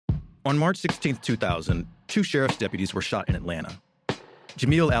On March 16, 2000, two sheriff's deputies were shot in Atlanta.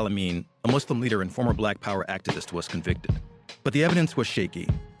 Jamil Al-Amin, a Muslim leader and former Black Power activist, was convicted. But the evidence was shaky,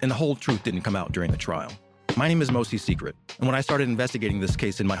 and the whole truth didn't come out during the trial. My name is Mosi Secret, and when I started investigating this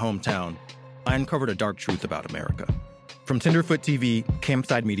case in my hometown, I uncovered a dark truth about America. From Tenderfoot TV,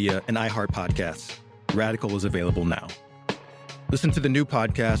 Campside Media, and iHeart Podcasts, Radical is available now. Listen to the new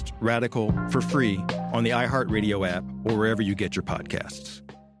podcast, Radical, for free on the iHeartRadio app or wherever you get your podcasts.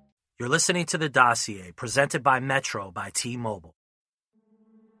 You're listening to The Dossier, presented by Metro by T-Mobile.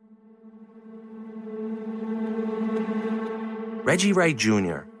 Reggie Wright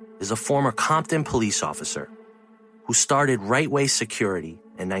Jr. is a former Compton police officer who started Right Way Security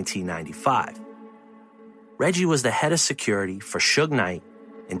in 1995. Reggie was the head of security for Suge Knight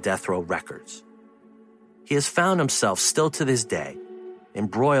and Death Row Records. He has found himself still to this day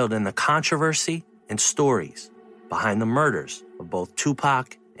embroiled in the controversy and stories behind the murders of both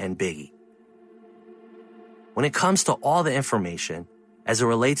Tupac and Biggie. When it comes to all the information as it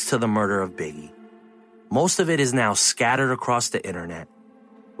relates to the murder of Biggie, most of it is now scattered across the internet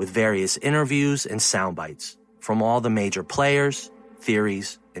with various interviews and sound bites from all the major players,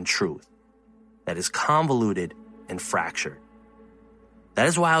 theories, and truth that is convoluted and fractured. That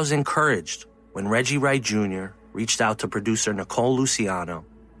is why I was encouraged when Reggie Wright Jr. reached out to producer Nicole Luciano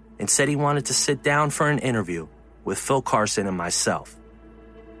and said he wanted to sit down for an interview with Phil Carson and myself.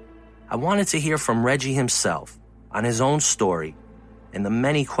 I wanted to hear from Reggie himself on his own story and the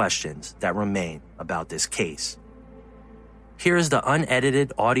many questions that remain about this case. Here is the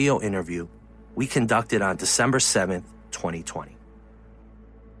unedited audio interview we conducted on December 7th, 2020.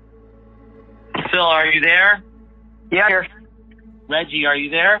 Phil, are you there? Yeah, here. Reggie, are you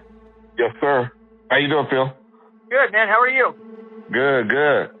there? Yes, sir. How you doing, Phil? Good, man. How are you? Good.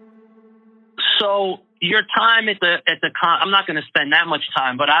 So your time at the I'm not going to spend that much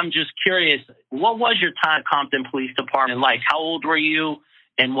time, but I'm just curious, what was your time at Compton Police Department like? How old were you,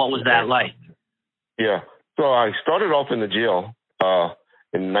 and what was that like? Yeah. So I started off in the jail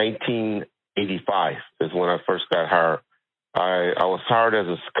in 1985 is when I first got hired. I was hired as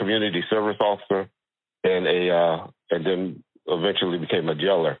a community service officer and then eventually became a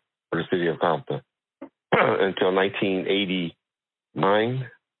jailer for the city of Compton until 1989.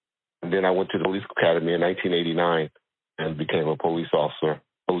 And then I went to the police academy in 1989 and became a police officer,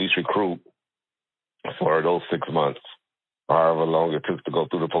 police recruit for those 6 months, however long it took to go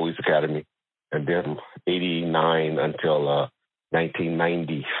through the police academy. And then 89 until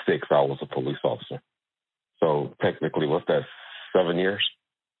 1996, I was a police officer. So technically, what's that, 7 years?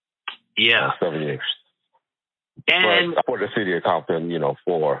 Yeah. 7 years. And but for the city of Compton,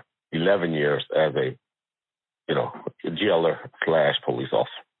 for 11 years as a, jailer/police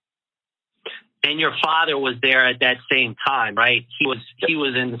officer. And your father was there at that same time, right? He was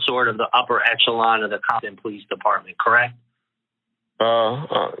in sort of the upper echelon of the Compton Police Department, correct?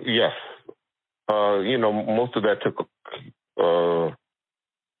 Yes. Most of that took,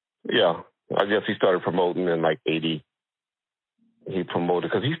 I guess he started promoting in like 80. He promoted,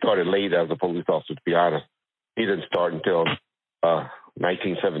 because he started late as a police officer, to be honest. He didn't start until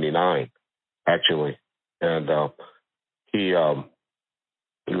 1979, actually. And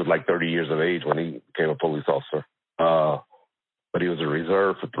he was like 30 years of age when he became a police officer. But he was in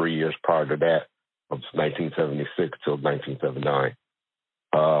reserve for 3 years prior to that, from 1976 till 1979.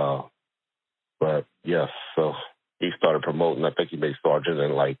 But yes, so he started promoting. I think he made sergeant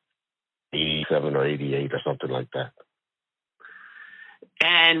in like 87 or 88 or something like that.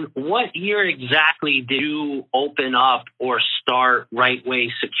 And what year exactly did you open up or start Right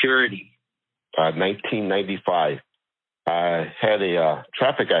Way Security? 1995. I had a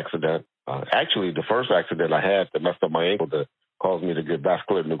traffic accident. Actually, the first accident I had that messed up my ankle that caused me to get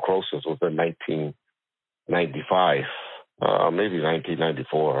vascular necrosis was in 1995, maybe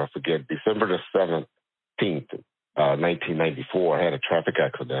 1994. I forget. December the 17th, 1994, I had a traffic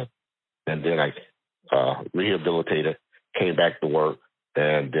accident. And then I rehabilitated, came back to work,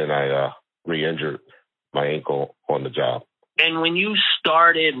 and then I re-injured my ankle on the job. And when you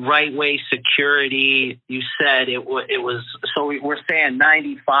started Right Way Security, you said it was, so we're saying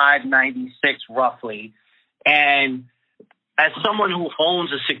 95, 96 roughly. And as someone who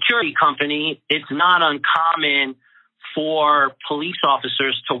owns a security company, it's not uncommon for police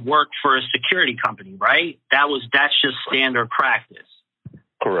officers to work for a security company, right? That's just standard practice.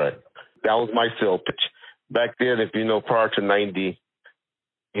 Correct. That was my sales pitch. Back then, if prior to 90,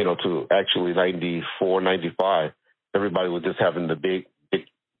 to actually 94, 95, everybody was just having the big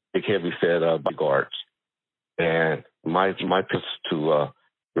heavy set of bodyguards. And my pitch to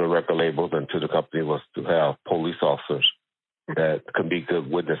the record labels and to the company was to have police officers that can be good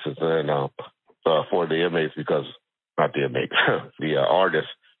witnesses and for the inmates because, not the inmates, the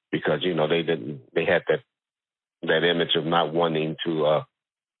artists, because, they had that image of not wanting to,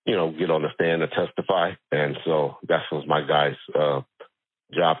 get on the stand and testify. And so that was my guys'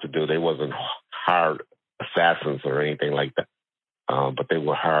 job to do. They wasn't hired assassins or anything like that, but they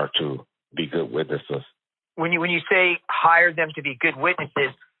were hired to be good witnesses. When you say hire them to be good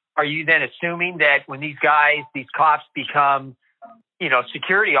witnesses, are you then assuming that when these cops become,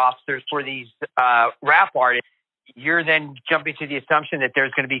 security officers for these rap artists, you're then jumping to the assumption that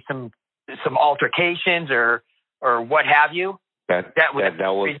there's going to be some altercations or what have you? That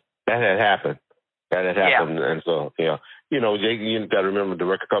had happened. That had happened, yeah. And so you got to remember the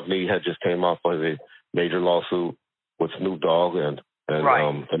record company had just came off of a major lawsuit with Snoop Dogg, and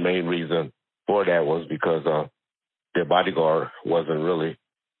right. The main reason for that was because their bodyguard wasn't really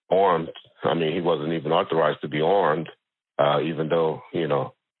armed. I mean, he wasn't even authorized to be armed, even though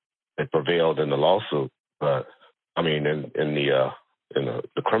it prevailed in the lawsuit. But I mean, in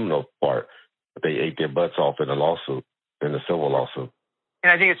the criminal part, they ate their butts off in the lawsuit, in the civil lawsuit.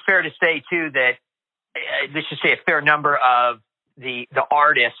 And I think it's fair to say too that let's just say a fair number of the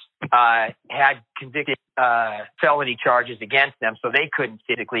artists had convicted felony charges against them, so they couldn't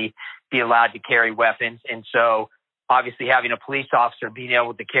physically be allowed to carry weapons. And so obviously having a police officer being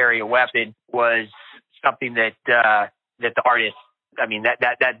able to carry a weapon was something that the artists, I mean,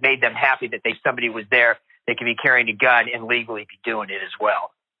 that made them happy that somebody was there that could be carrying a gun and legally be doing it as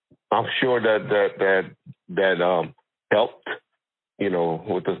well. I'm sure that helped,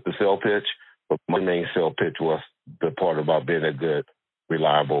 with the sale pitch. But my main sale pitch was the part about being a good,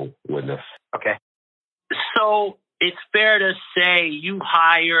 reliable witness. Okay. So it's fair to say you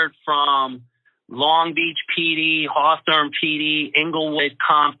hired from Long Beach PD, Hawthorne PD, Inglewood,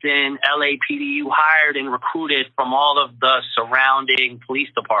 Compton, LAPD. You hired and recruited from all of the surrounding police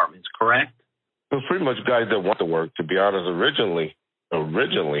departments, correct? It was pretty much guys that want to work. To be honest, originally,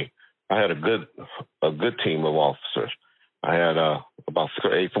 I had a good team of officers. I had about 6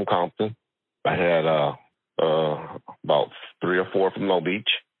 or 8 from Compton. I had about 3 or 4 from Long Beach.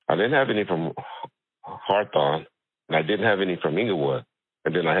 I didn't have any from Hawthorne, and I didn't have any from Inglewood.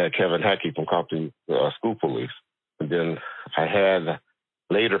 And then I had Kevin Hackey from Compton School Police. And then I had,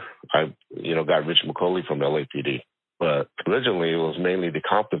 later, I got Rich McCauley from LAPD. But originally, it was mainly the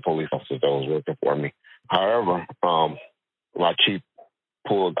Compton police officers that was working for me. However, my chief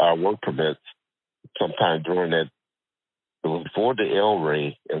pulled our work permits sometime during that. It was before the El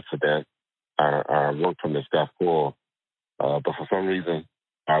Ray incident. Our work permits got pulled. But for some reason,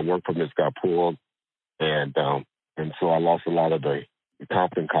 our work permits got pulled. And so I lost a lot of the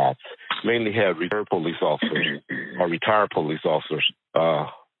Compton cops. Mainly had retired police officers.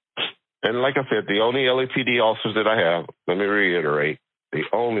 And like I said, the only LAPD officers that I have, let me reiterate, the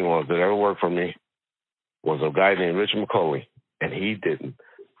only ones that ever worked for me was a guy named Rich McCauley. And he didn't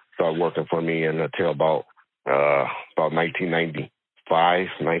start working for me until about 1995,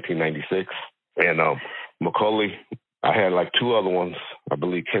 1996. And McCauley, I had like 2 other ones, I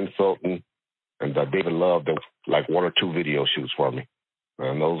believe Ken Sultan and David Love, that like 1 or 2 video shoots for me.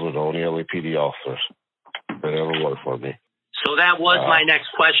 And those were the only LAPD officers that ever worked for me. So that was my next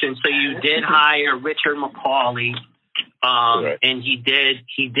question. So you did hire Richard McCauley, and he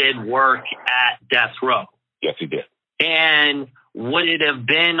did work at Death Row. Yes, he did. And would it have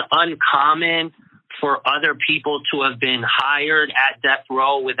been uncommon for other people to have been hired at Death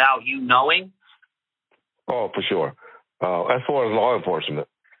Row without you knowing? Oh, for sure. As far as law enforcement,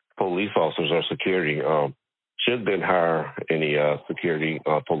 police officers or security, shouldn't hire any security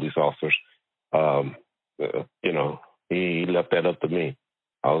police officers. He left that up to me.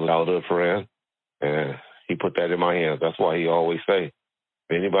 I was an elder friend, and he put that in my hands. That's why he always say,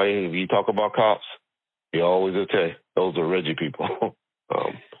 if you talk about cops, he always will tell you, those are Reggie people.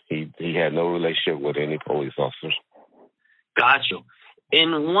 He had no relationship with any police officers. Gotcha.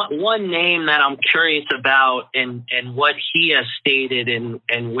 And one name that I'm curious about and what he has stated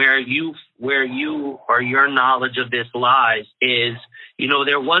and where you or your knowledge of this lies is,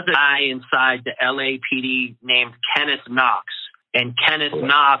 there was a guy inside the LAPD named Kenneth Knox. And Kenneth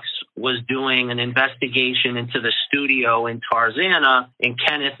Knox was doing an investigation into the studio in Tarzana. And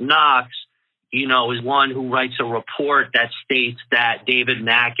Kenneth Knox, is one who writes a report that states that David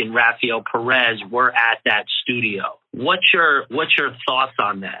Mack and Rafael Perez were at that studio. What's your thoughts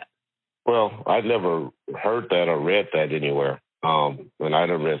on that? Well, I never heard that or read that anywhere. And I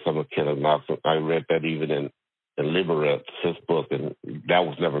done read some of Kenneth Knox. I read that even in Liberate, his book, and that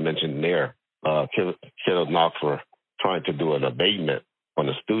was never mentioned there. Kenneth Knox were trying to do an abatement on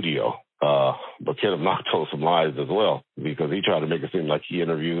the studio. But Kenneth Knox told some lies as well, because he tried to make it seem like he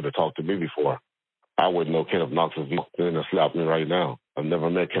interviewed or talked to me before. I wouldn't know Kenneth Knox if he walked in and slapped me right now. I've never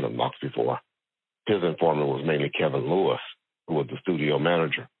met Kenneth Knox before. His informant was mainly Kevin Lewis, who was the studio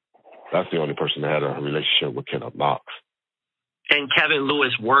manager. That's the only person that had a relationship with Kenneth Knox. And Kevin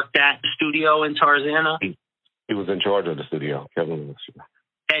Lewis worked at the studio in Tarzana? He was in charge of the studio, Kevin Lewis.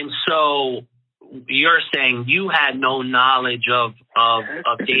 And so you're saying you had no knowledge of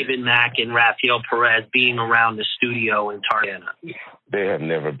David Mack and Rafael Perez being around the studio in Tarzana? They have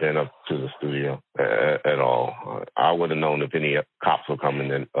never been up to the studio at all. I would have known if any cops were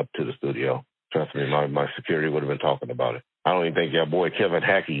coming in up to the studio. Trust me, my security would have been talking about it. I don't even think your boy Kevin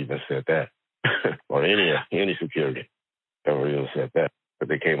Hackey even said that, or any security ever even said that. But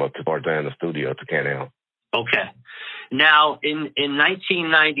they came up to Tarzana studio to Can-Am. Okay. Now, in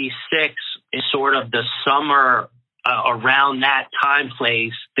 1996, in sort of the summer around that time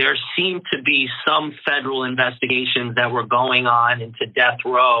place, there seemed to be some federal investigations that were going on into death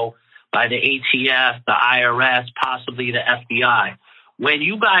row by the ATF, the IRS, possibly the FBI. When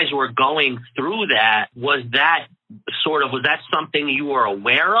you guys were going through that, was that something you were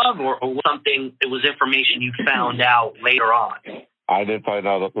aware of, or something, it was information you found out later on? I didn't find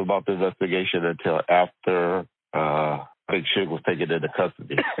out about the investigation until after Big Shig was taken into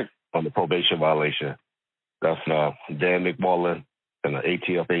custody on the probation violation. That's Dan McMullen and an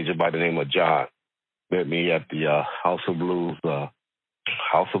ATF agent by the name of John met me at the House of Blues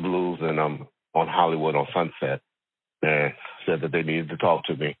and on Hollywood on Sunset, and said that they needed to talk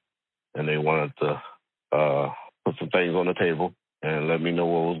to me, and they wanted to put some things on the table and let me know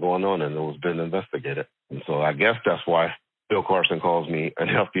what was going on, and it was being investigated. And so I guess that's why Bill Carson calls me an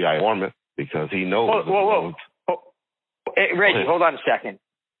FBI informant, because he knows. Whoa. Hey, Reggie, hold on a second.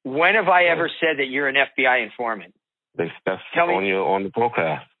 When have I ever said that you're an FBI informant? That's on the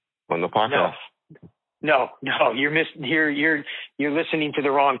podcast, on the podcast. No, you're listening to the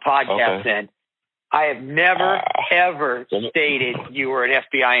wrong podcast. Okay. Then I have never ever stated you were an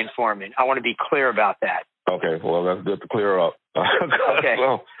FBI informant. I want to be clear about that. Okay, well, that's good to clear up. Okay,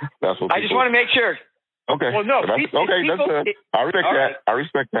 well, that's what I just want to make sure. Okay. Well, no. That's good. I respect that. Right. I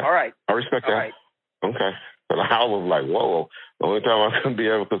respect that. All right. I respect that. Right. Okay. But I was like, whoa. The only time I could be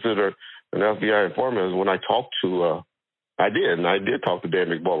able to consider an FBI informant is when I talked to, I did talk to Dan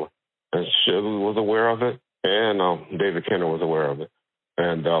McMullen. And Shivy was aware of it, and David Kenner was aware of it.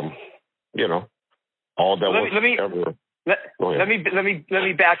 And, all that Let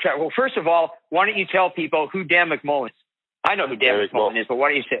me backtrack. Well, first of all, why don't you tell people who Dan McMullen is? I know who Dan McMullen is, but why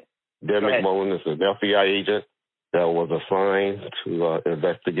don't you say? Dan McMullen is an FBI agent that was assigned to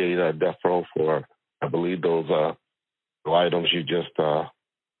investigate death row for, I believe, those items you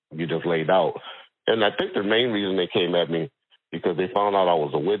just laid out. And I think the main reason they came at me because they found out I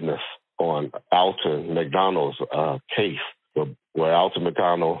was a witness on Alton McDonald's case, where Alton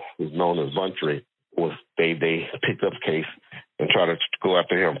McDonald, who's known as Buntry, they picked up the case and tried to go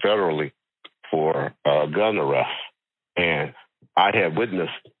after him federally for gun arrest. And I had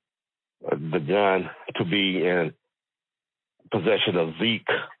witnessed the gun to be in possession of Zeke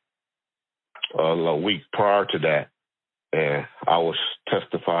a week prior to that, and I was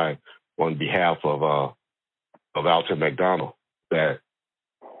testifying on behalf of Alton McDonald that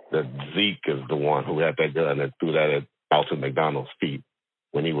Zeke is the one who had that gun and threw that at Alton McDonald's feet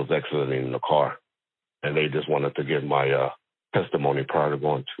when he was exiting in the car, and they just wanted to get my testimony prior to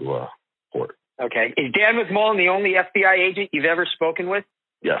going to court. Okay, is Dan McMullen the only FBI agent you've ever spoken with?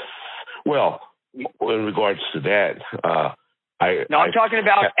 Yes. Well, in regards to that, I'm talking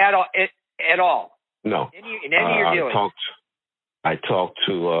about at all. No. In any of your dealings. I talked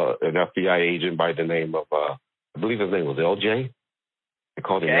to an FBI agent by the name of, I believe his name was LJ. They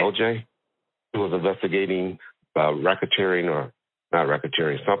called him LJ. He was investigating racketeering, or not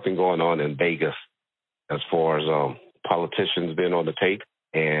racketeering, something going on in Vegas as far as politicians being on the tape.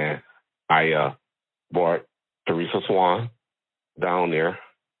 And I brought Teresa Swan down there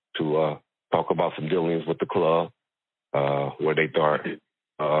to talk about some dealings with the club where they thought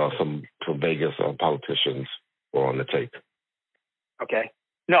some Vegas politicians were on the tape. Okay.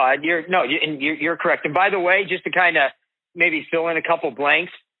 You're correct. And by the way, just to kind of maybe fill in a couple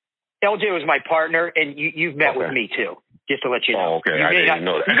blanks, LJ was my partner, and you've met with me too. Just to let you know. Oh, okay. I didn't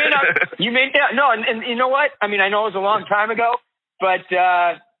know that. You may not. No, and you know what? I mean, I know it was a long time ago, but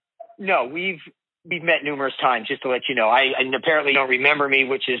no, we've met numerous times. Just to let you know, and apparently you don't remember me,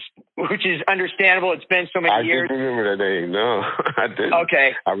 which is understandable. It's been so many years. I didn't remember that name. No, I didn't.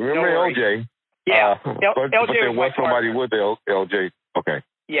 Okay. I remember LJ. Yeah, but there was somebody with LJ. Okay.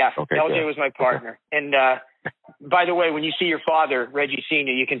 Yeah, okay, LJ was my partner, and by the way, when you see your father, Reggie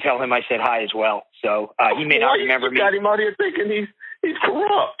Sr., you can tell him I said hi as well. So he may not remember me. You got him out here thinking he's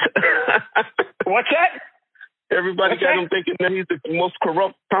corrupt. What's that? Everybody got him thinking that he's the most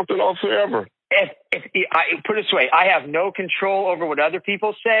corrupt compton officer ever. If I put it this way, I have no control over what other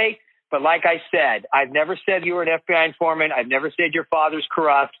people say. But like I said, I've never said you were an FBI informant. I've never said your father's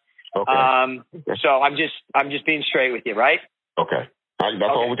corrupt. Okay. So I'm just being straight with you, right? Okay. That's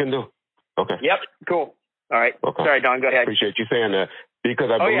all we can do. Okay. Yep. Cool. All right. Okay. Sorry, Don. Go ahead. Appreciate you saying that because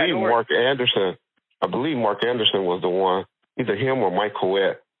I believe Mark Anderson. I believe Mark Anderson was the one. Either him or Mike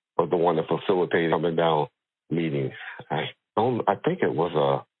Coet was the one that facilitated up and down meetings. I think it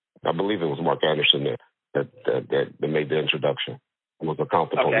was I believe it was Mark Anderson that made the introduction. It was a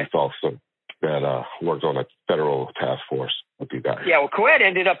compton police officer that worked on a federal task force with you guys. Yeah, well, Coet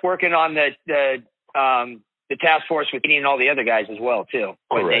ended up working on the task force with me and all the other guys as well too.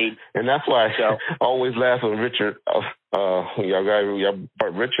 Correct. And that's why I always laugh when Richard, y'all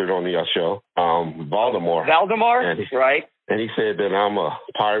brought Richard on your show, Valdemar, right? And he said that I'm a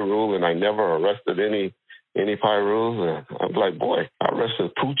Pyru and I never arrested any Pyrus. And I'm like, boy, I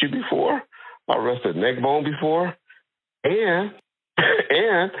arrested Poochie before, I arrested Neckbone before, and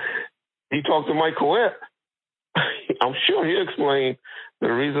he talked to Mike Coet. I'm sure he explained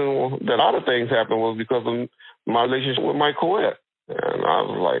the reason that other things happened was because of my relationship with Mike Coet. And I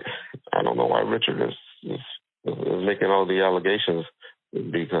was like, I don't know why Richard is making all the allegations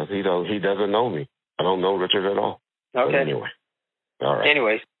because he doesn't know me. I don't know Richard at all. Okay. But anyway. All right.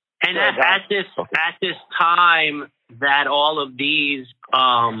 Anyways. And at this time that all of these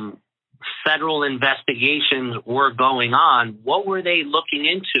federal investigations were going on, what were they looking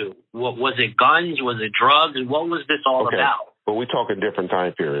into? What was it? Guns? Was it drugs? What was this all about? But we're talking different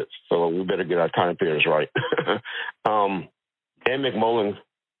time periods, so we better get our time periods right. Ed McMullen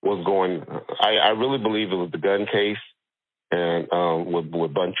was going. I really believe it was the gun case and with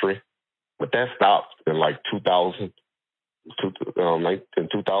Buntry, but that stopped in like 2000. In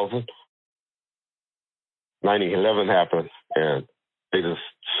 2000, 9/11 happened, and they just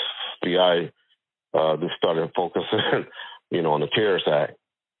FBI just started focusing, on the terrorist act,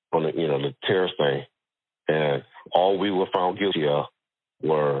 on the terrorist thing, and all we were found guilty of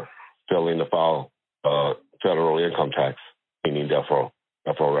were failing to file federal income tax, meaning death row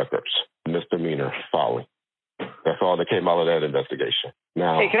records, misdemeanor filing. That's all that came out of that investigation.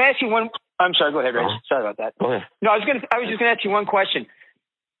 Now, hey, can I ask you one? I'm sorry. Go ahead, Reggie. Sorry about that. Go ahead. No, I was just going to ask you one question.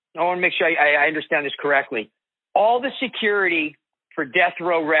 I want to make sure I understand this correctly. All the security for death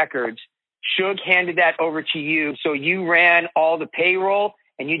row records, Suge handed that over to you, so you ran all the payroll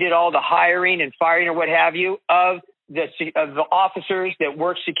and you did all the hiring and firing or what have you of the officers that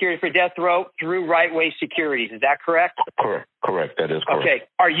work security for death row through Right Way Securities. Is that correct? Correct. That is correct. Okay.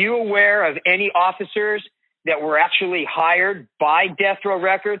 Are you aware of any officers that were actually hired by Death Row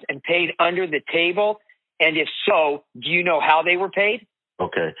Records and paid under the table? And if so, do you know how they were paid?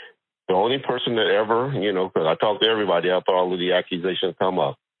 Okay. The only person that ever, because I talked to everybody after all of the accusations come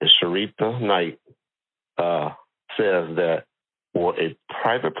up, is Sharita Knight says that for a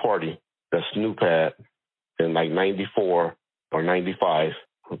private party that Snoop had in like 94 or 95,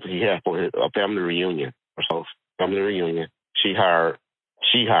 he had for a family reunion she hired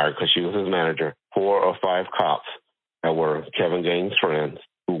because she was his manager, 4 or 5 cops that were Kevin Gaines' friends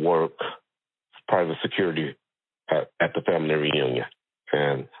who worked private security at the family reunion.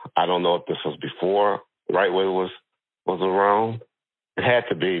 And I don't know if this was before Right Way was around. It had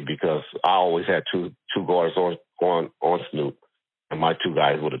to be because I always had two guards on Snoop, and my 2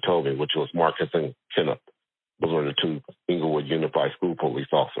 guys would have told me, which was Marcus and Kenneth. Those were the 2 Inglewood Unified School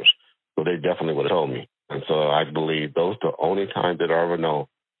police officers. So they definitely would have told me. And so I believe those are the only time that I ever know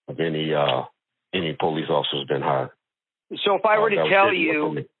of any police officers been hired. So if I were to tell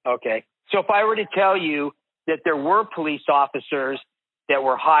you, so if I were to tell you that there were police officers that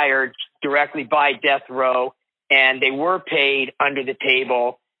were hired directly by Death Row and they were paid under the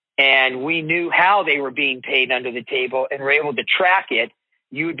table and we knew how they were being paid under the table and were able to track it,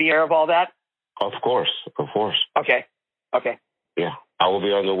 you would be aware of all that? Of course. Okay. Yeah, I will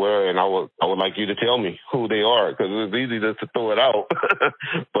be unaware, and I would like you to tell me who they are because it's easy just to throw it out.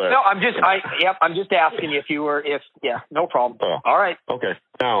 But no, I'm just asking if you were, no problem. All right. Okay.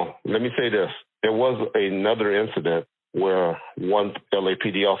 Now let me say this: there was another incident where one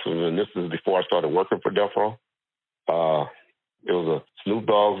LAPD officer, and this is before I started working for Death Row. It was a Snoop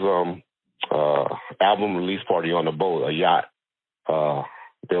Dogg's album release party on a boat, a yacht.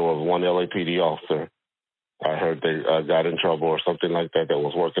 There was one LAPD officer. I heard they got in trouble or something like that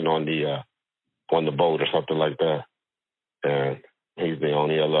was working on the boat or something like that. And he's the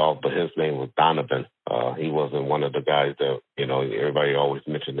only other, but his name was Donovan, He wasn't one of the guys that, everybody always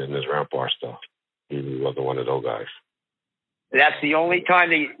mentioned in this Rampart stuff. He wasn't one of those guys. That's the only time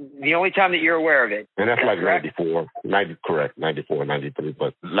that you're aware of it. And that's like correct? 94, 93.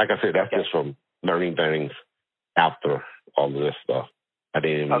 But like I said, that's just from learning things after all of this stuff. I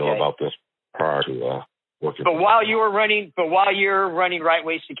didn't even know about this prior to working. But while you're running Right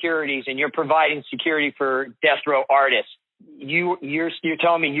Way Securities and you're providing security for death row artists, you're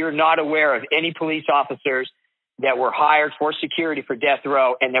telling me you're not aware of any police officers that were hired for security for death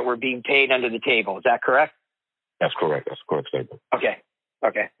row and that were being paid under the table. Is that correct? That's correct. That's a correct statement. Okay.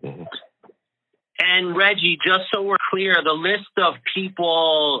 Mm-hmm. And Reggie, just so we're clear, the list of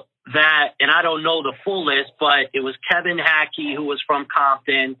people that, and I don't know the full list, but it was Kevin Hackey, who was from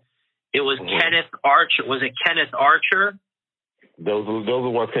Compton. It was Kenneth Archer. Was it Kenneth Archer? Those are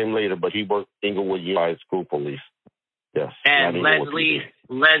what came later, but he worked Inglewood Unified School Police. Yes. And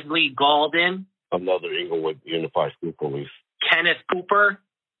Leslie Galden. Another Inglewood Unified School Police. Kenneth Cooper.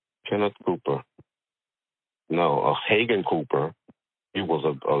 No, Hagen Cooper. He was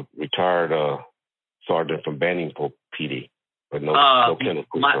a retired sergeant from Banning PD. But no Kenneth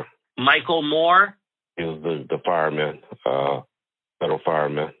Cooper. Michael Moore. He was the fireman, federal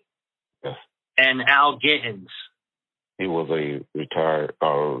fireman. Yes. And Al Gittins. He was a retired,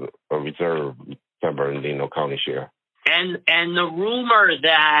 a reserve San Bernardino County Sheriff. And the rumor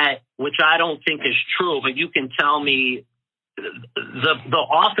that, which I don't think is true, but you can tell me, the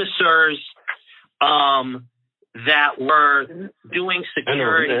officers that were doing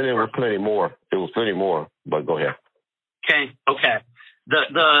security. And there were plenty more. But go ahead. Okay.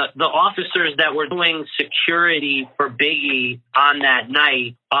 The officers that were doing security for Biggie on that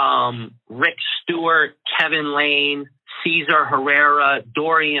night, Rick Stewart, Kevin Lane, Cesar Herrera,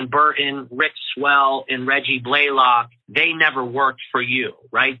 Dorian Burton, Rick Swell, and Reggie Blaylock, they never worked for you,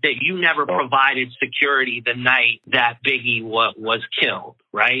 right? That you never provided security the night that Biggie was killed,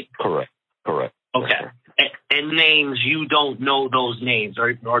 right? Correct. Okay. And names, you don't know those names,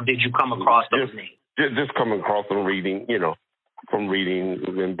 or did you come across those names? Just coming across them reading, from reading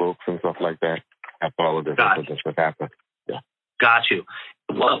in books and stuff like that. After all of this would happen. Yeah. Got you.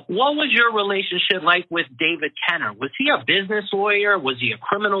 What was your relationship like with David Kenner? Was he a business lawyer? Was he a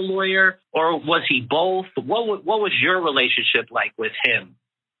criminal lawyer? Or was he both? What was your relationship like with him?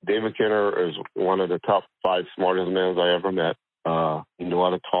 David Kenner is one of the top 5 smartest men I ever met. He knew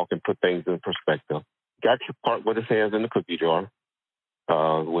how to talk and put things in perspective. Got your part with his hands in the cookie jar,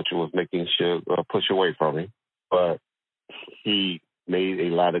 which was making Suge push away from him. But he did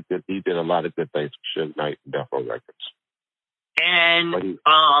a lot of good things for Suge Knight and Death Row Records. And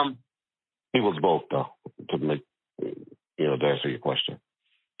he was both, though, to answer your question.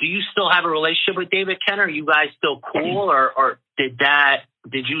 Do you still have a relationship with David Kenner? Are you guys still cool, or did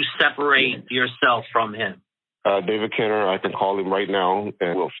you separate yourself from him? David Kenner, I can call him right now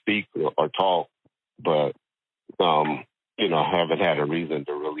and we'll speak or talk, but I haven't had a reason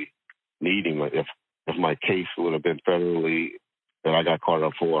to really need him. If my case would have been federally that I got caught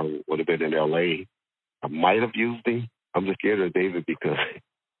up for would have been in LA, I might have used him. I'm just scared of David because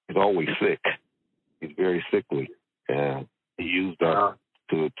he's always sick. He's very sickly, and he used us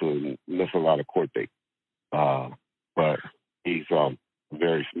to miss a lot of court dates. But he's a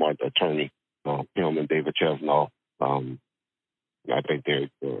very smart attorney. Him and David Chesnall, I think they're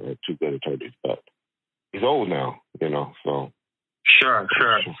 2 good attorneys. But he's old now, so. Sure.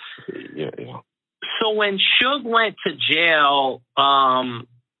 Yeah. So when Suge went to jail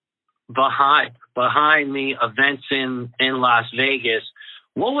behind the events in Las Vegas,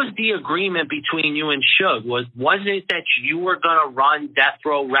 what was the agreement between you and Suge? Was it that you were going to run Death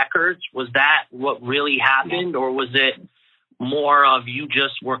Row Records? Was that what really happened, or was it more of you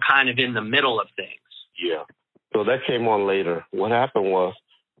just were kind of in the middle of things? Yeah. So that came on later. What happened was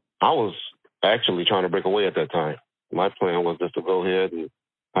I was actually trying to break away at that time. My plan was just to go ahead, and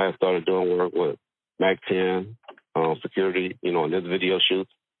I had started doing work with Mac 10, security, in this video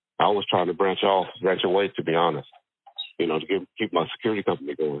shoots. I was trying to branch away, to be honest, to keep my security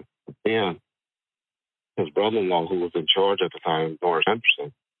company going. But then his brother-in-law, who was in charge at the time, Norris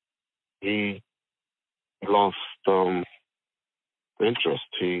Henderson, he lost interest.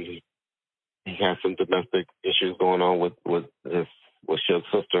 He had some domestic issues going on with Suge's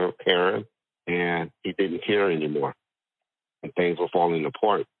sister, Karen, and he didn't care anymore. And things were falling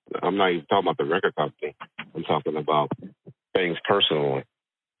apart. I'm not even talking about the record company. I'm talking about things personally.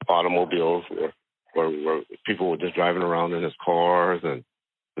 Automobiles where people were just driving around in his cars, and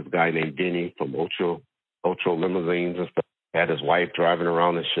this guy named Denny from Ocho Limousines and stuff had his wife driving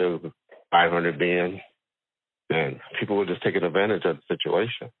around in Suge's 500 Benz, and people were just taking advantage of the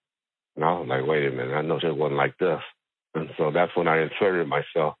situation. And I was like, wait a minute, I know it wasn't like this. And so that's when I inserted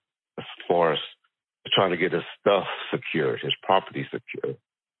myself as far as trying to get his stuff secured, his property secured.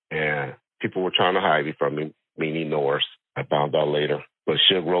 And people were trying to hide it from me, meaning Norris. I found out later. But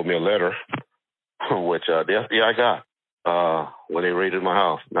Suge wrote me a letter, which the FBI got when they raided my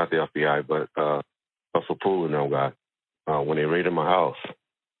house. Not the FBI, but Russell Poole and them got when they raided my house.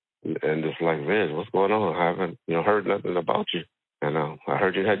 And it's like, Reg, what's going on? I haven't heard nothing about you. And I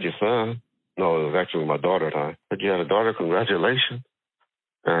heard you had your son. No, it was actually my daughter at the time. I heard you had a daughter. Congratulations.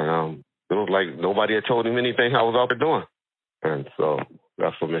 And it was like nobody had told him anything I was out there doing. And so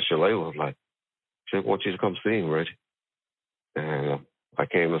that's when Miss Chalet was like, Chick, I want you to come see him, Reggie. And I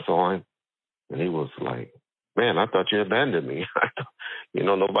came and saw him. And he was like, man, I thought you abandoned me.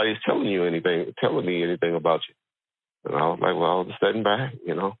 Nobody's telling me anything about you. And I was like, well, I was just sitting back,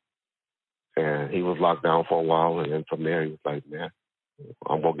 And he was locked down for a while. And then from there, he was like, man,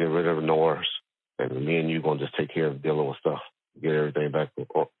 I'm going to get rid of Norris. And me and you going to just take care of dealing with stuff, get everything back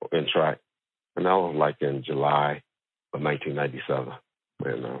in track. And that was like in July of 1997.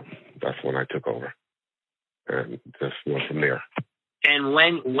 And that's when I took over. And just went from there. And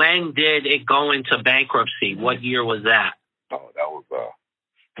when did it go into bankruptcy? What year was that? Oh, that was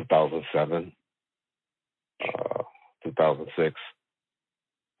 2007, 2006.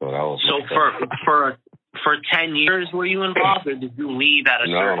 So that was for 10 years were you involved, or did you leave at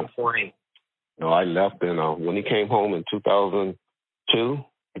a certain point? No, I left. And when he came home in 2002,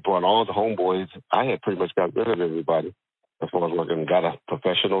 he brought all the homeboys. I had pretty much got rid of everybody as far as working, got a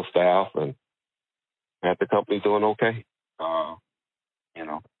professional staff, and had the company doing okay.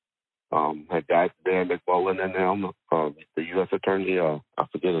 Had guys Dan McMullen and them, the U.S. attorney. I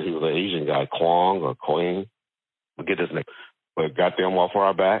forget if he was an Asian guy, Kwong or Quang. Forget his name. But got them off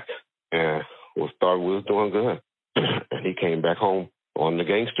our back, and we was doing good. And he came back home on the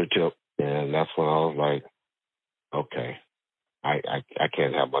gangster tip, and that's when I was like, okay, I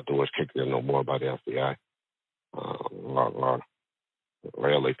can't have my doors kicked in no more by the FBI or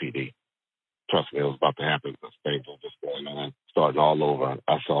LAPD. Trust me, it was about to happen. Things were just going on, starting all over.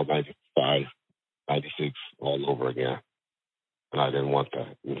 I saw 95, 96 all over again, and I didn't want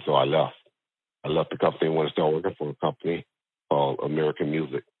that. And so I left. I left the company and went to start working for a company called American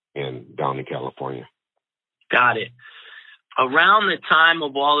Music down in California. Got it. Around the time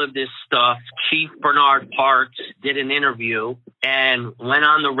of all of this stuff, Chief Bernard Parks did an interview and went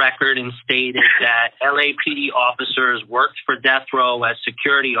on the record and stated that LAPD officers worked for death row as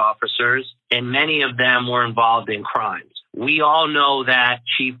security officers, and many of them were involved in crimes. We all know that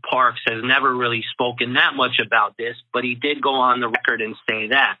Chief Parks has never really spoken that much about this, but he did go on the record and say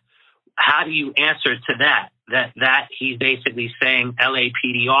that. How do you answer to that? That he's basically saying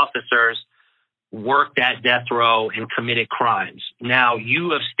LAPD officers worked at death row and committed crimes. Now,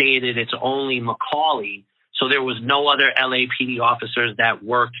 you have stated it's only McCauley, so there was no other LAPD officers that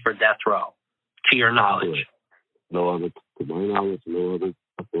worked for death row, to your knowledge. No other, to my knowledge, no other.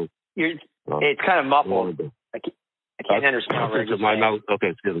 It's kind of muffled. I can't understand. To my knowledge, okay,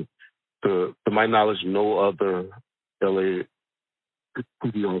 excuse me. To my knowledge, no other LAPD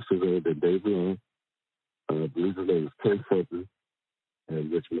officers other than Dave Long. I believe his name is Ken Sutton. And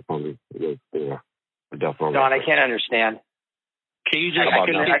Rich McCauley was for death row. Don, I can't understand. Can you just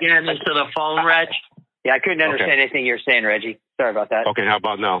again into the phone, Reg? Yeah, I couldn't understand anything you're saying, Reggie. Sorry about that. Okay, how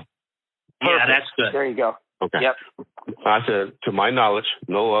about now? Yeah, that's good. There you go. Okay. Yep. I said, to my knowledge,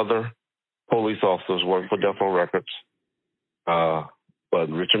 no other police officers work for Death Row Records, but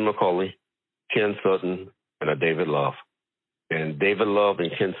Richard McCauley, Ken Sutton, and David Love. And David Love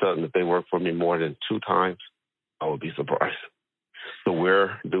and Ken Sutton, if they work for me more than 2 times, I would be surprised. So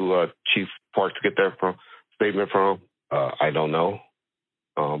where do Chief Parks get that statement from? I don't know.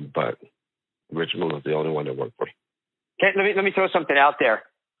 But Richmond was the only one that worked for me. Okay, let me throw something out there.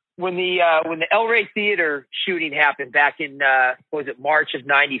 When the El Rey Theater shooting happened back in March of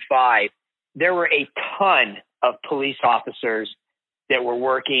 '95, there were a ton of police officers that were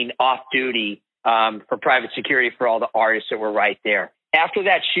working off duty for private security for all the artists that were right there. After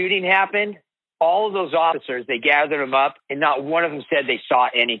that shooting happened, all of those officers, they gathered them up, and not one of them said they saw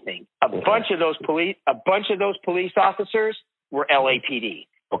anything. A bunch of those police officers were LAPD.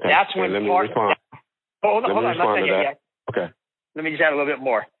 Okay. That's when Parks. Hold on, I'm not done yet. Okay. Let me just add a little bit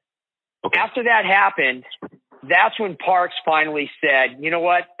more. Okay. After that happened, that's when Parks finally said, "You know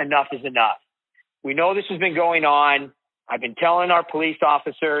what? Enough is enough. We know this has been going on. I've been telling our police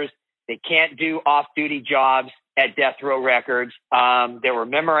officers they can't do off-duty jobs at Death Row Records. There were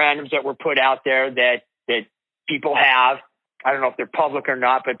memorandums that were put out there that people have. I don't know if they're public or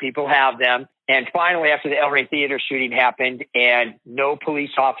not, but people have them. And finally, after the El Rey Theater shooting happened and no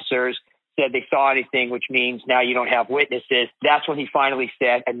police officers said they saw anything, which means now you don't have witnesses, that's when he finally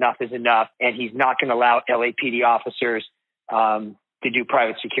said enough is enough. And he's not going to allow LAPD officers to do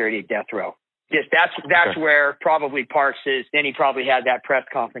private security at death row. Yes, that's where probably Parks is. Then he probably had that press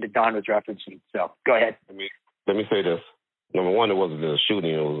conference that Don was referencing. So go ahead. Let me say this. Number one, it wasn't a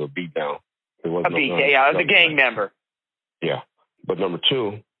shooting. It was a beatdown. It wasn't it was a gang member. Yeah. But number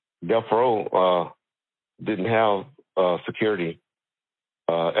two, death row didn't have security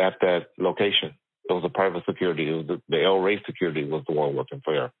at that location. It was a private security. It was the El Rey security was the one working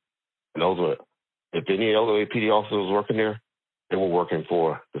for there. And those were, if any LAPD officer was working there, they were working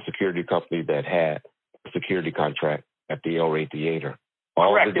for the security company that had a security contract at the El Rey Theater.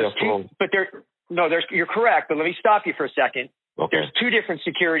 Correct. You're correct, but let me stop you for a second. Okay. There's two different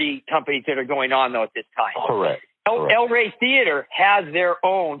security companies that are going on, though, at this time. Correct. El Rey Theater has their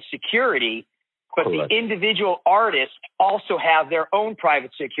own security, but Correct. The individual artists also have their own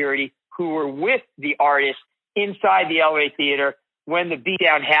private security who were with the artists inside the El Rey Theater when the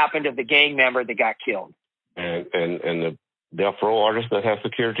beatdown happened of the gang member that got killed. And the death row artists that have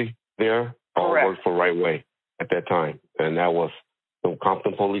security there all worked for Right Way at that time. And that was some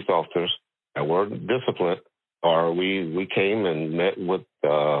Compton police officers that were disciplined, or we came and met with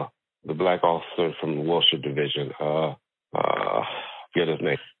the black officer from the Wilshire Division. Forget his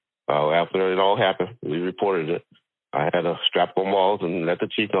name. After it all happened, we reported it. I had to strap on walls and let the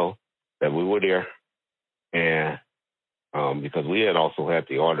chief know that we were there. And because we had also had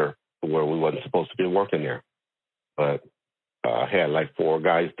the order where we wasn't supposed to be working there. But I had like 4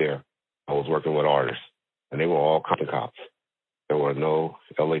 guys there. I was working with artists, and they were all Compton cops. There were no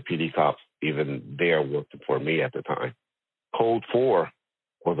LAPD cops even there working for me at the time. Code 4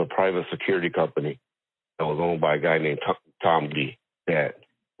 was a private security company that was owned by a guy named Tom Lee that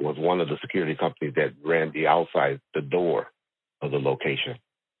was one of the security companies that ran the outside, the door of the location.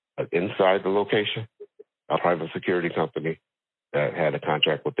 But inside the location, a private security company that had a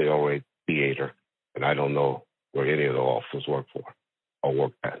contract with the El Rey Theater. And I don't know where any of the officers work for or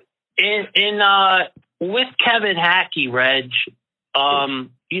work at. With Kevin Hackey, Reg,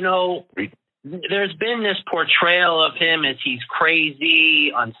 there's been this portrayal of him as he's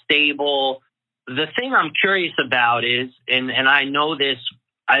crazy, unstable. The thing I'm curious about is, and I know this,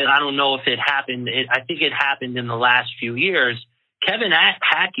 I don't know if it happened. I think it happened in the last few years. Kevin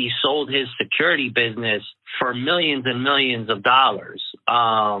Hackey sold his security business for millions and millions of dollars.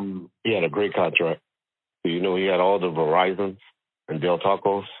 He had a great contract. He had all the Verizons and Del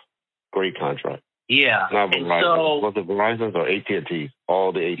Tacos. Great contract. Yeah. Not Verizon. Was it Verizons or AT&T?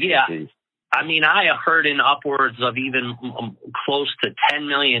 All the AT&Ts. Yeah. I mean, I heard in upwards of even close to $10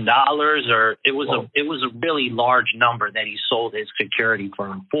 million, or it was a really large number that he sold his security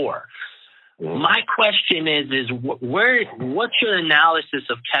firm for. Mm-hmm. My question is what's your analysis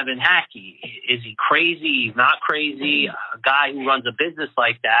of Kevin Hackey? Is he crazy? He's not crazy? A guy who runs a business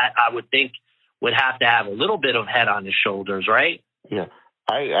like that, I would think, would have to have a little bit of head on his shoulders, right? Yeah.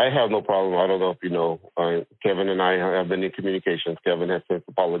 I have no problem. I don't know if you know, Kevin and I have been in communications. Kevin has since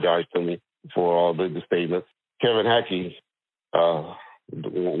apologized to me for all the statements. Kevin Hackey,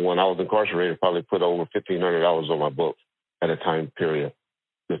 when I was incarcerated, probably put over $1,500 on my books at a time period,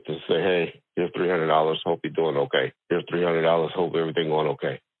 just to say, hey, here's $300. Hope you're doing okay. Here's $300. Hope everything going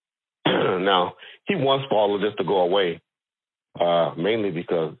okay. Now, he wants for all of this to go away, mainly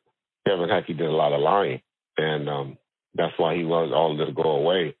because Kevin Hackey did a lot of lying. And that's why he wants all of this to go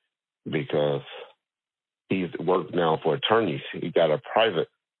away, because he's worked now for attorneys. He got a private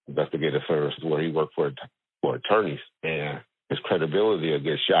investigative service where he worked for attorneys, and his credibility will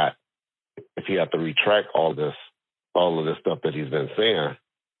get shot if he have to retract all of this stuff that he's been saying.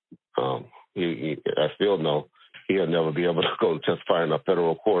 I still know he'll never be able to go testify in a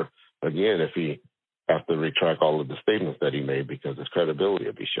federal court again if he has to retract all of the statements that he made, because his credibility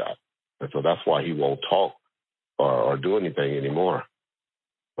will be shot. And so that's why he won't talk or do anything anymore.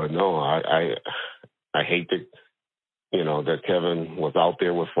 But no, I hate that, that Kevin was out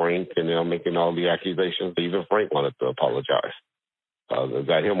there with Frank and making all the accusations. Even Frank wanted to apologize.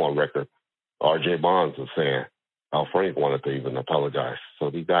 Got him on record. R.J. Bonds was saying how Frank wanted to even apologize.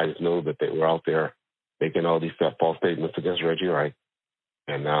 So these guys know that they were out there making all these false statements against Reggie Wright.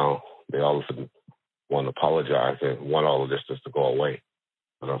 And now they all of a sudden want to apologize and want all of this just to go away.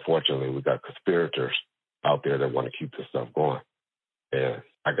 But unfortunately, we got conspirators out there that want to keep this stuff going. And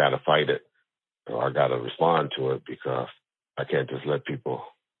I got to fight it. I got to respond to it, because I can't just let people...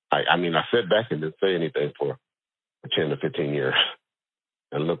 I sat back and didn't say anything for 10 to 15 years.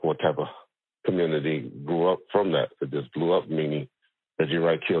 And look what type of community grew up from that. It just blew up, meaning Reggie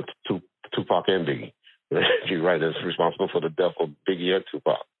Wright killed Tupac and Biggie. Reggie Wright is responsible for the death of Biggie and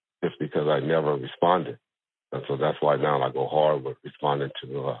Tupac, just because I never responded. And so that's why now I go hard with responding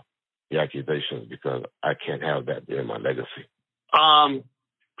to the accusations, because I can't have that be in my legacy.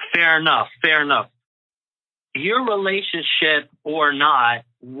 Fair enough. Your relationship or not,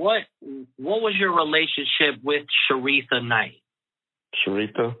 what was your relationship with Sharitha Knight?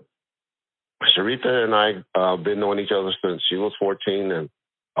 Sharitha and I been knowing each other since she was 14 and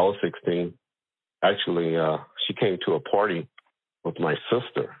I was 16. Actually, she came to a party with my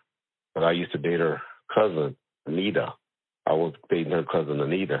sister, but I used to date her cousin, Anita. I was dating her cousin,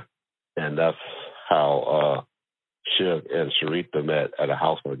 Anita. And that's how Shiv and Sharitha met at a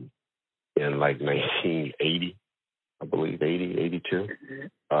house party in like 1980, I believe, 82.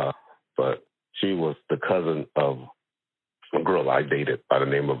 But she was the cousin of a girl I dated by the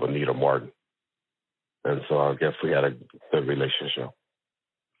name of Anita Martin. And so I guess we had a good relationship.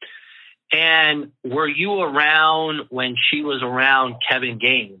 And were you around when she was around Kevin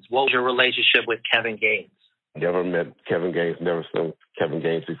Gaines? What was your relationship with Kevin Gaines? Never met Kevin Gaines, never seen Kevin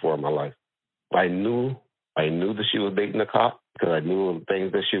Gaines before in my life. I knew that she was dating a cop because I knew the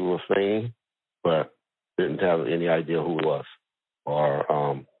things that she was saying, but didn't have any idea who it was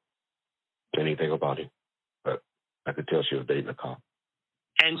or anything about it. But I could tell she was dating a cop.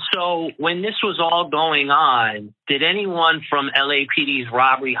 And so when this was all going on, did anyone from LAPD's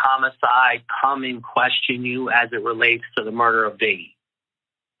robbery homicide come and question you as it relates to the murder of Biggie?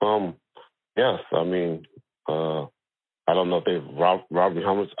 Yes. I mean, I don't know if they've robbery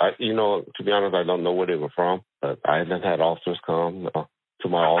homicide. To be honest, I don't know where they were from, but I have had officers come to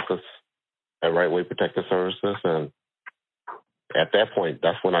my office at Wright Way Protective Services. And at that point,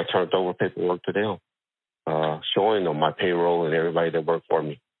 that's when I turned over paperwork to them. Showing them my payroll and everybody that worked for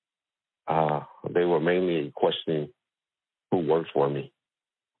me. They were mainly questioning who worked for me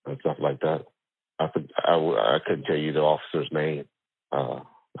and stuff like that. I couldn't tell you the officer's name.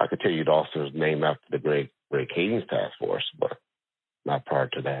 I could tell you the officer's name after the Greg Kading's task force, but not prior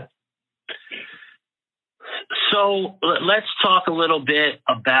to that. So let's talk a little bit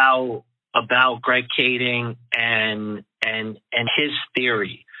about Greg Kading and his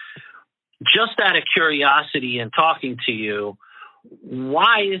theory. Just out of curiosity and talking to you,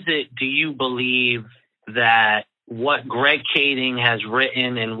 why is it, do you believe that what Greg Kading has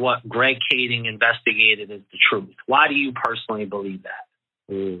written and what Greg Kading investigated is the truth? Why do you personally believe that?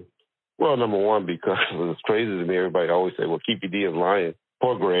 Well, number one, because it's crazy to me. Everybody always say, well, KPD is lying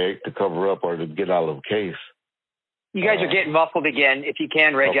for Greg to cover up or to get out of the case. You guys are getting muffled again. If you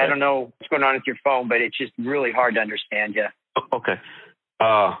can, Reggie, okay. I don't know what's going on with your phone, but it's just really hard to understand you. Okay.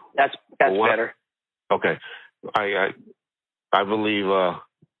 That's better. Okay. I believe, I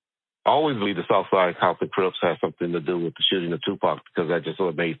always believe the Southside Cops and Crips has something to do with the shooting of Tupac, because that just sort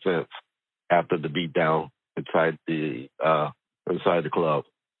of made sense after the beatdown inside the club.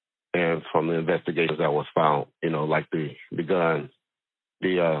 And from the investigations that was found, like the guns,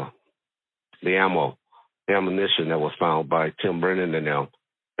 the ammo, the ammunition that was found by Tim Brennan and them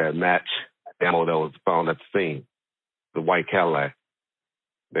that matched the ammo that was found at the scene, the white Cadillac.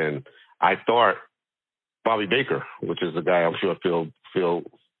 And I thought Bobby Baker, which is the guy I'm sure Phil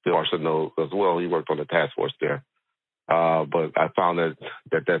Carson knows as well. He worked on the task force there. But I found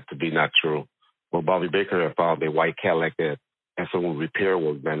that to be not true. Well, Bobby Baker had found a white Cadillac that had some repair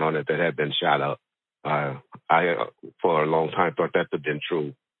work done on it that had been shot up. I for a long time thought that had been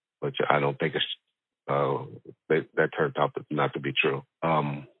true, but I don't think that turned out not to be true.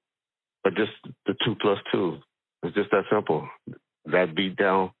 But just the 2 + 2, it's just that simple. That beat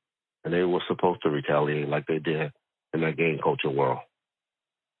down, and they were supposed to retaliate like they did in that gang culture world.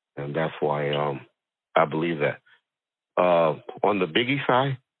 And that's why I believe that. On the Biggie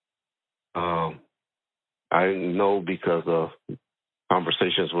side, I know because of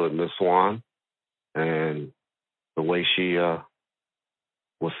conversations with Ms. Swan and the way she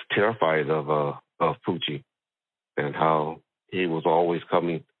was terrified of Poochie and how he was always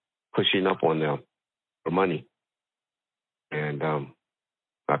pushing up on them for money. And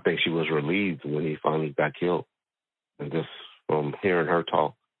I think she was relieved when he finally got killed. And just from hearing her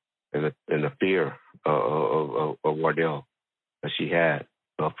talk and the fear of Wardell that she had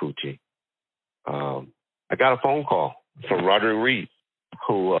of Poochie. I got a phone call from Roderick Reed,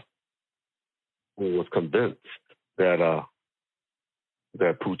 who was convinced that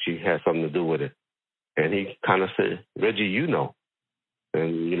Poochie had something to do with it. And he kind of said, Reggie, you know.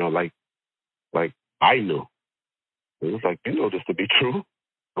 And, like I knew. It was like, you know this to be true.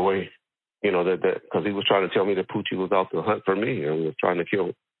 The way, that because he was trying to tell me that Poochie was out to hunt for me and was trying to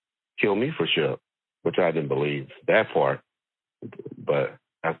kill kill me for Suge, which I didn't believe that part. But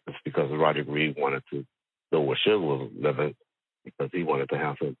that's just because Roger Reed wanted to know where Suge was living because he wanted to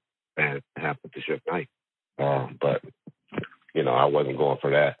have something bad happen to Suge Knight. But, you know, I wasn't going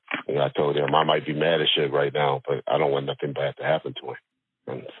for that. And I told him I might be mad at Suge right now, but I don't want nothing bad to happen to him.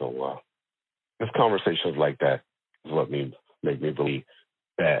 And so just conversations like that is what make me believe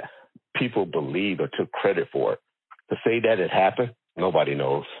that people believe or took credit for it. To say that it happened, nobody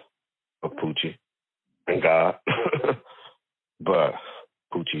knows but Poochie and God. But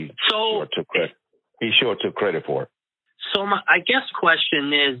Poochie sure took credit. He sure took credit for it. So I guess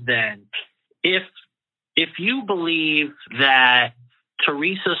question is then, if you believe that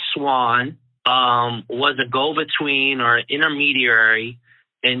Teresa Swan was a go-between or intermediary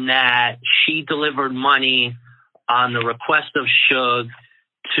in that she delivered money on the request of Suge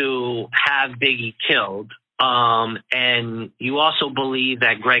to have Biggie killed, and you also believe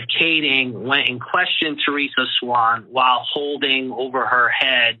that Greg Kading went and questioned Teresa Swan while holding over her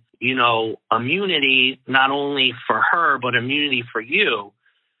head, you know, immunity, not only for her, but immunity for you.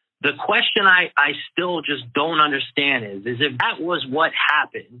 The question I still just don't understand is if that was what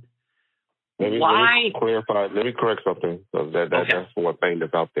happened, why? Let me clarify. Let me correct something. So that's one thing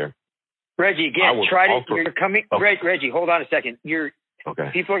that's out there. Reggie, again, you're coming. Okay. Reggie, hold on a second.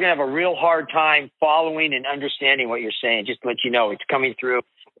 People are going to have a real hard time following and understanding what you're saying. Just to let you know, it's coming through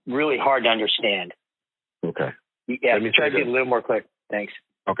really hard to understand. Okay. Yeah, try to be a little more clear. Thanks.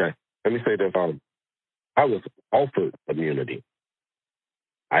 Okay. Let me say that I was offered immunity.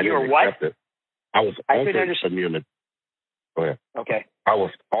 I didn't accept it. I was offered immunity. Go ahead. Okay. I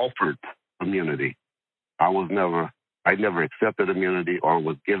was offered immunity. I never accepted immunity or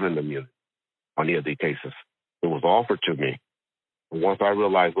was given immunity on any of the cases. It was offered to me. Once I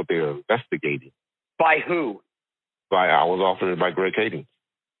realized what they were investigating. By who? I was offered it by Greg Kading.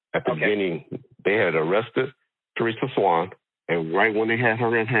 At the beginning, they had arrested Teresa Swan, and right when they had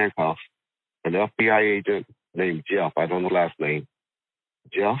her in handcuffs, an FBI agent named Jeff, I don't know the last name,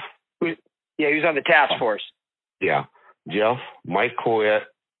 Jeff? Yeah, he was on the task force. Yeah. Jeff, Mike Coet,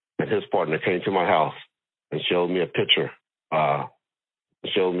 and his partner came to my house and showed me a picture of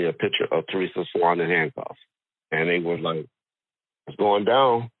Teresa Swan in handcuffs. And they were like, "It's going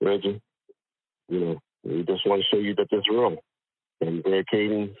down, Reggie. You know, we just want to show you that this is real." And Greg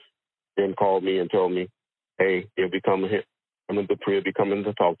Kading then called me and told me, "Hey, he'll be coming here. I'm in the he'll be coming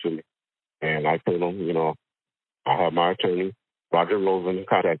to talk to me." And I told him, you know, I have my attorney, Roger Rosen,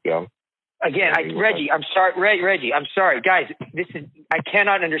 contact y'all. Again, Reggie, I'm sorry. Reggie, I'm sorry. Guys, I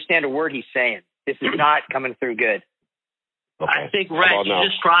cannot understand a word he's saying. This is not coming through good. Okay. I think, Reggie,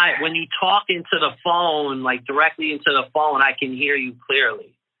 just try it. When you talk into the phone, like directly into the phone, I can hear you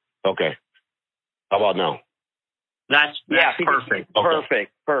clearly. Okay. How about now? That's perfect. Okay.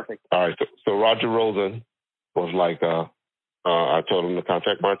 Perfect. All right. So Roger Rosen was like, I told him to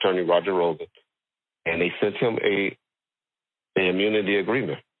contact my attorney, Roger Rosen, and they sent him an immunity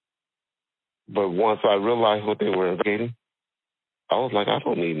agreement. But once I realized what they were investigating, I was like, I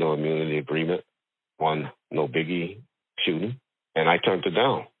don't need no immunity agreement on no Biggie shooting. And I turned it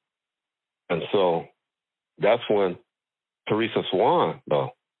down. And so that's when Teresa Swan, though,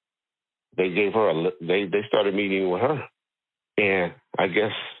 they gave her they started meeting with her. And I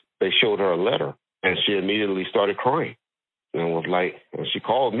guess they showed her a letter. And she immediately started crying. And was like, and she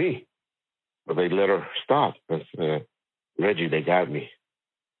called me. But they let her stop and said, "Reggie, they got me.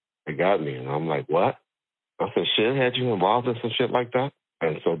 They got me." And I'm like, "What?" I said, "Shit, had you involved in some shit like that?"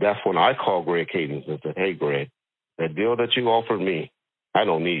 And so that's when I called Greg Kading and said, "Hey, Greg, that deal that you offered me, I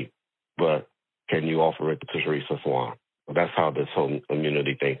don't need, but can you offer it to Teresa Swan?" Well, that's how this whole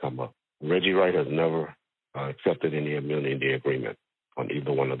immunity thing come up. Reggie Wright has never accepted any immunity agreement on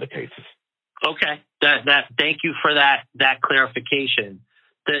either one of the cases. Okay, thank you for that clarification.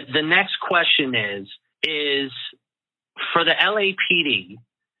 The next question is for the LAPD,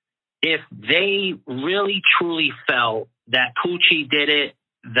 if they really truly felt that Poochie did it,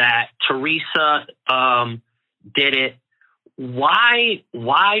 that Teresa did it, why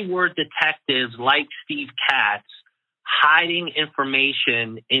were detectives like Steve Katz hiding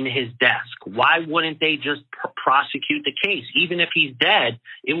information in his desk? Why wouldn't they just prosecute the case? Even if he's dead,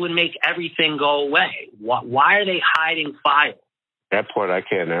 it would make everything go away. Why are they hiding files? That part I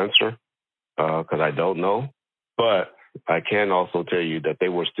can't answer because I don't know. But I can also tell you that they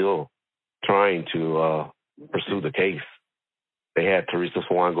were still trying to pursue the case. They had Teresa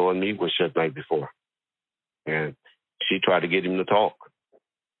Swan go and meet with Suge Knight before. And she tried to get him to talk.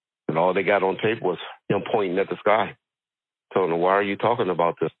 And all they got on tape was him pointing at the sky. Told him, "Why are you talking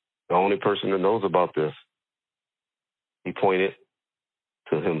about this? The only person that knows about this." He pointed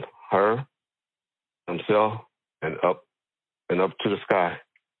to him her, himself, and up to the sky,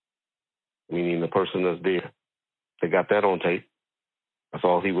 meaning the person that's there. They got that on tape. That's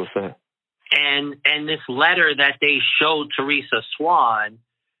all he was saying. And this letter that they showed Teresa Swan,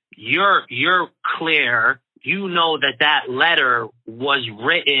 you're clear. You know that letter was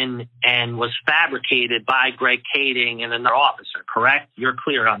written and was fabricated by Greg Kading and another officer, correct? You're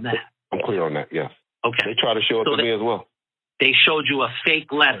clear on that? I'm clear on that, yes. Okay. They try to show it to me as well. They showed you a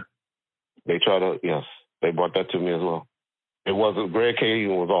fake letter. They try to, yes. They brought that to me as well. It wasn't, Greg Kading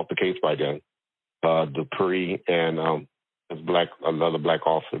was off the case by then. Dupree and another black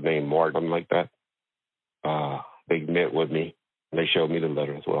officer named Martin, something like that. They met with me and they showed me the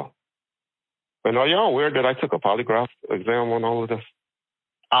letter as well. And are y'all aware that I took a polygraph exam on all of this?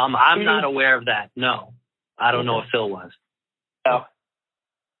 I'm not aware of that. No, I don't know if Phil was. No.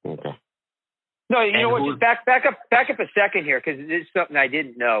 Okay. No, you know what? Just back up a second here, because this is something I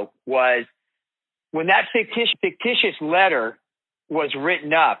didn't know. Was when that fictitious letter was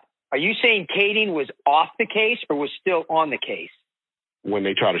written up, are you saying Kading was off the case or was still on the case? When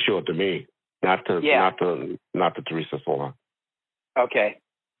they try to show it to me, not to Teresa Swan. Okay.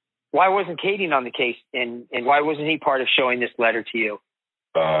 Why wasn't Kading on the case, and why wasn't he part of showing this letter to you?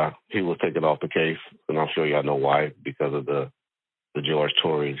 He was taken off the case, and I'll show you I know why, because of the George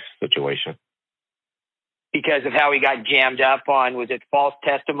Torres situation. Because of how he got jammed up on, was it false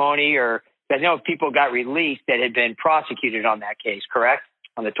testimony? Or I know people got released that had been prosecuted on that case, correct?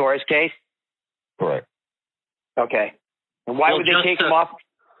 On the Torres case? Correct. Okay. And why would they take him off?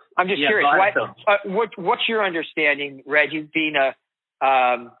 I'm just curious. What's your understanding, Reggie, being a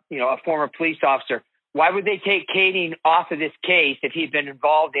former police officer? Why would they take Kading off of this case if he'd been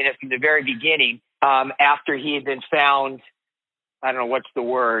involved in it from the very beginning, after he had been found, I don't know what's the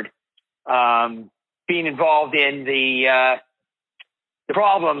word, being involved in the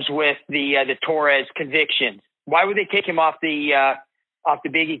problems with the Torres convictions? Why would they take him off the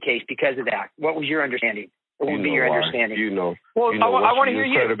Biggie case because of that? What was your understanding? What would be your understanding? Well, I want to hear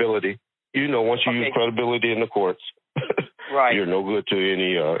you. Credibility. Once you use credibility in the courts, right, you're no good to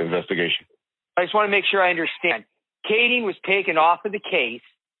any investigation. I just want to make sure I understand. Kading was taken off of the case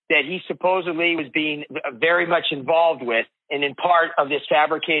that he supposedly was being very much involved with, and in part of this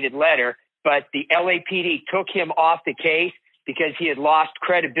fabricated letter, but the LAPD took him off the case because he had lost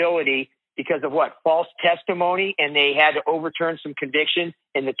credibility because of what? False testimony, and they had to overturn some convictions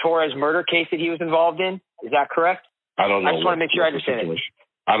in the Torres murder case that he was involved in. Is that correct? I don't know. I just want to make sure I understand it.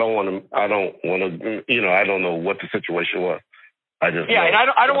 I don't want to, I don't know what the situation was. And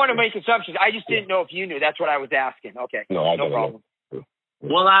I don't want to make assumptions. I just didn't know if you knew. That's what I was asking. Okay. No problem. Know.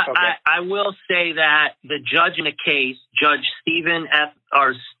 Well, I will say that the judge in the case, Judge Stephen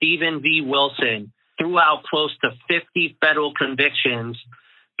V. Wilson, threw out close to 50 federal convictions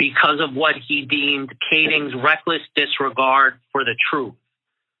because of what he deemed Kading's reckless disregard for the truth.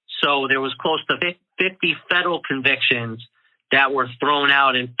 So there was close to 50 federal convictions that were thrown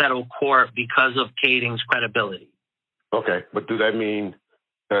out in federal court because of Kading's credibility. Okay, but do that mean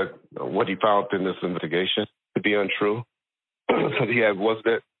that what he found in this investigation to be untrue? Because wasn't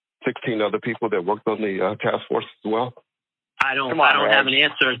it 16 other people that worked on the task force as well? I don't have an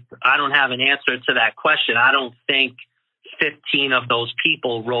answer. I don't have an answer to that question. I don't think 15 of those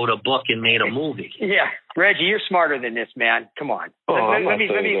people wrote a book and made a movie. Yeah, Reggie, you're smarter than this, man. Come on.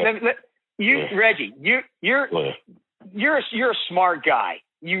 Reggie, you're a smart guy.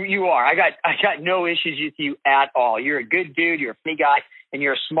 You are. I got no issues with you at all. You're a good dude. You're a funny guy, and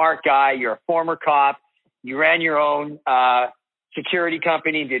you're a smart guy. You're a former cop. You ran your own security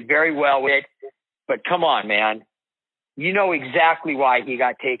company, did very well with it. But come on, man. You know exactly why he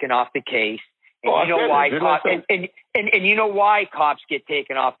got taken off the case. And you know why you know why cops get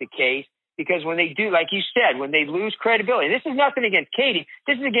taken off the case, because when they do, like you said, when they lose credibility. This is nothing against Kading.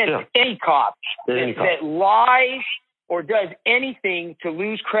 This is against any cop that lies or does anything to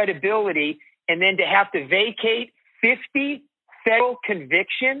lose credibility, and then to have to vacate 50 federal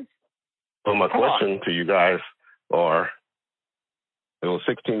convictions. So my question to you guys are, there were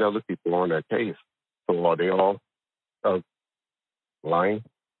 16 other people on that case. So are they all lying,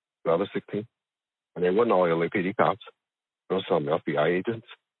 the other 16? And they weren't all LAPD cops. There were some FBI agents,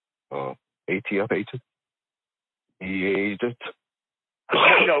 ATF agents, DEA agents.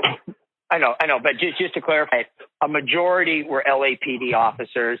 I know, but just to clarify, a majority were LAPD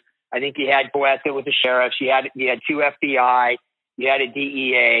officers. I think you had Coetta with the sheriffs. You had 2 FBI. You had a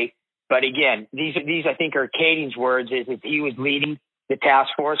DEA. But again, these I think are Kading's words. Is he was leading the task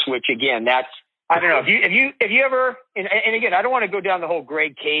force, which again, that's I don't know if you ever, and again, I don't want to go down the whole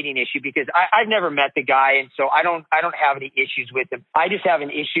Greg Kading issue because I've never met the guy. And so I don't have any issues with him. I just have an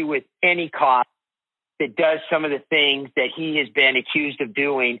issue with any cop that does some of the things that he has been accused of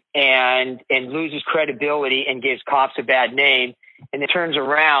doing and loses credibility and gives cops a bad name, and then turns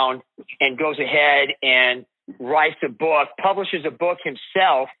around and goes ahead and writes a book, publishes a book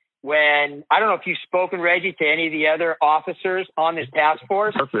himself. When I don't know if you've spoken, Reggie, to any of the other officers on this task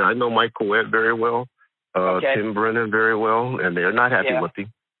force. I know Mike Coet very well, Tim Brennan very well, and they're not happy with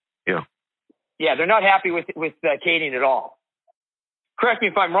him. Yeah, they're not happy with Kading at all. Correct me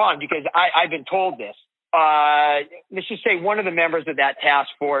if I'm wrong, because I've been told this. Let's just say one of the members of that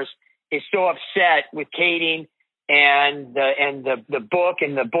task force is so upset with Kading and the book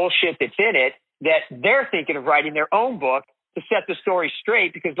and the bullshit that's in it that they're thinking of writing their own book to set the story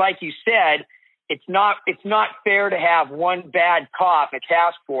straight, because like you said, it's not fair to have one bad cop, a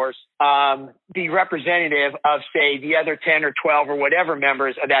task force, be representative of, say, the other 10 or 12 or whatever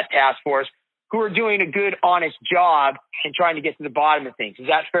members of that task force who are doing a good, honest job and trying to get to the bottom of things. Is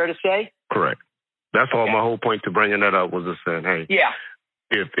that fair to say? Correct. That's all. My whole point to bringing that up was just saying, hey,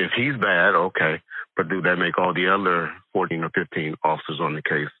 if he's bad, okay, but do that make all the other 14 or 15 officers on the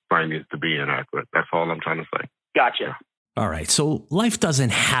case findings to be inaccurate? That's all I'm trying to say. Gotcha. All right, so life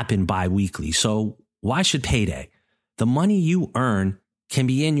doesn't happen bi-weekly, so why should payday? The money you earn can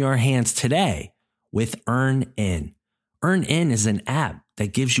be in your hands today with EarnIn. EarnIn is an app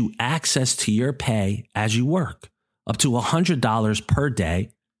that gives you access to your pay as you work, up to $100 per day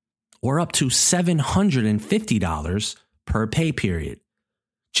or up to $750 per pay period.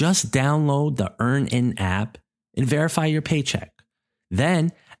 Just download the EarnIn app and verify your paycheck.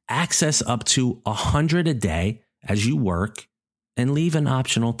 Then access up to $100 a day as you work and leave an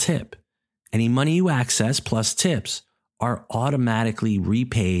optional tip. Any money you access plus tips are automatically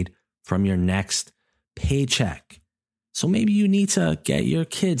repaid from your next paycheck. So maybe you need to get your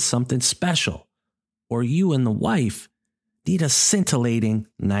kids something special, or you and the wife need a scintillating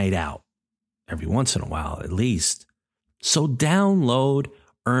night out. Every once in a while, at least. So download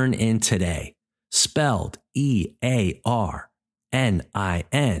EarnIn today, spelled EARNIN,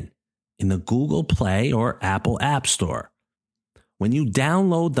 in the Google Play or Apple App Store. When you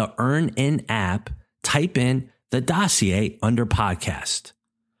download the EarnIn app, type in the dossier under podcast.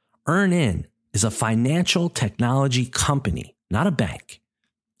 EarnIn is a financial technology company, not a bank.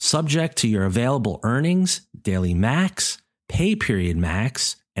 Subject to your available earnings, daily max, pay period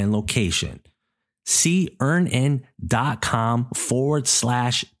max, and location. See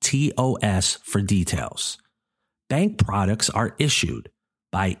earnin.com/TOS for details. Bank products are issued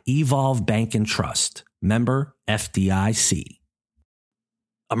by Evolve Bank and Trust, member FDIC.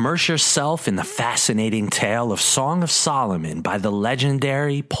 Immerse yourself in the fascinating tale of Song of Solomon by the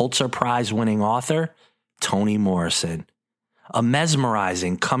legendary Pulitzer Prize-winning author Toni Morrison, a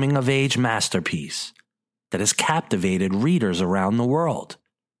mesmerizing coming-of-age masterpiece that has captivated readers around the world.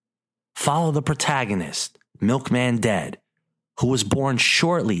 Follow the protagonist, Milkman Dead, who was born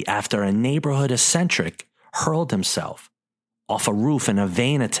shortly after a neighborhood eccentric hurled himself off a roof in a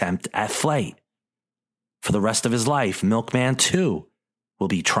vain attempt at flight. For the rest of his life, Milkman, too, will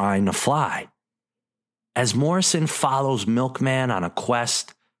be trying to fly. As Morrison follows Milkman on a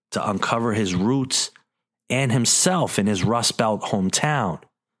quest to uncover his roots and himself in his Rust Belt hometown,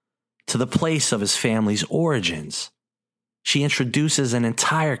 to the place of his family's origins, she introduces an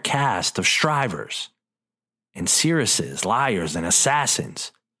entire cast of strivers and seeresses, liars, and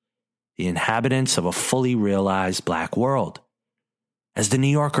assassins, the inhabitants of a fully realized black world. As the New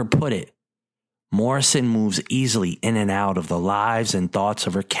Yorker put it, Morrison moves easily in and out of the lives and thoughts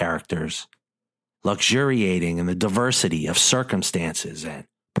of her characters, luxuriating in the diversity of circumstances and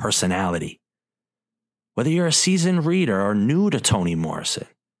personality. Whether you're a seasoned reader or new to Toni Morrison,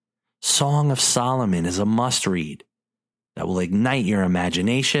 Song of Solomon is a must-read that will ignite your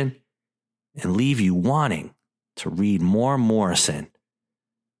imagination and leave you wanting to read more Morrison.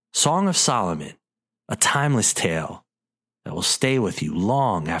 Song of Solomon, a timeless tale that will stay with you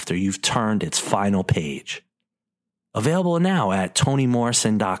long after you've turned its final page. Available now at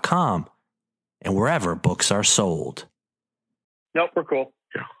ToniMorrison.com and wherever books are sold. Nope, we're cool.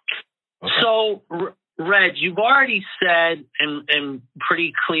 Yeah. Okay. So, Reg, you've already said and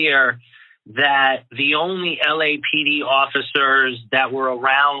pretty clear that the only LAPD officers that were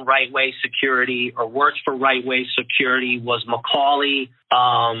around Right Way Security or worked for Right Way Security was McCauley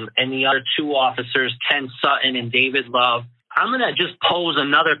and the other two officers, Ken Sutton and David Love. I'm going to just pose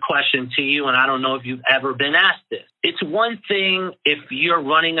another question to you, and I don't know if you've ever been asked this. It's one thing if you're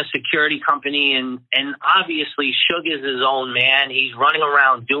running a security company, and obviously Suge is his own man. He's running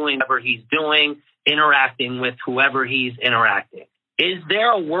around doing whatever he's doing, interacting with whoever he's interacting. Is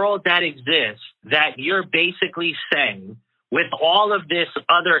there a world that exists that you're basically saying, with all of this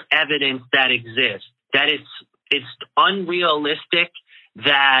other evidence that exists, that it's unrealistic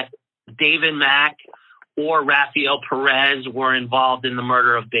that David Mack or Rafael Perez were involved in the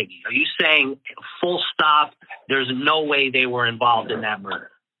murder of Biggie? Are you saying full stop, there's no way they were involved in that murder?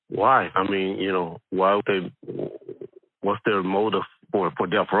 Why? I mean, why would they? What's their motive for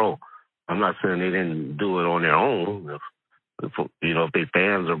death row? I'm not saying they didn't do it on their own. If they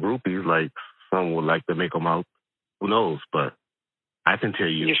fans or groupies, like some would like to make them out, who knows? But I can tell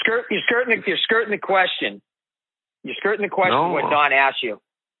you, you're skirting the question. You're skirting the question. No, what Don asked you.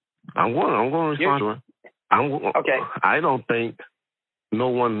 I'm going to respond to it. Okay. I don't think no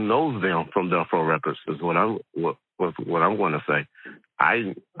one knows them from Death Row Records. Is what I'm going to say.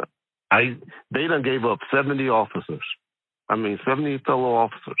 They done gave up 70 officers. 70 fellow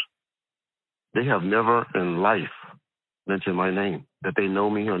officers. They have never in life mentioned my name, that they know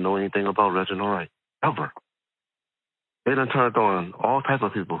me or know anything about Reginald Wright, ever. They done turned on all types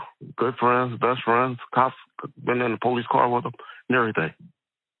of people, good friends, best friends, cops, been in the police car with them, and everything.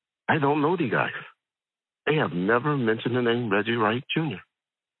 I don't know these guys. They have never mentioned the name Reggie Wright Jr.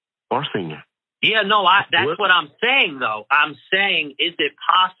 or Sr. Yeah, no, that's what I'm saying, though. I'm saying, is it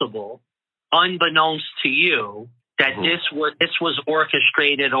possible, unbeknownst to you, that this was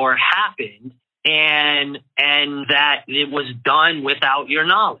orchestrated or happened, and that it was done without your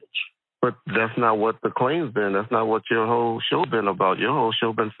knowledge? But that's not what the claim's been. That's not what your whole show been about. Your whole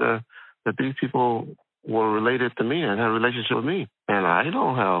show been saying that these people were related to me and had a relationship with me. And I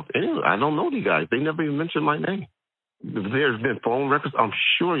don't know these guys. They never even mentioned my name. There's been phone records. I'm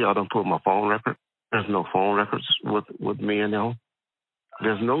sure y'all done put my phone record. There's no phone records with me and them.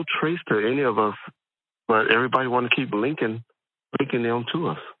 There's no trace to any of us, but everybody want to keep linking them to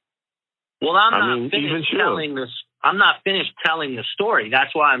us. Well, I'm not finished telling the story.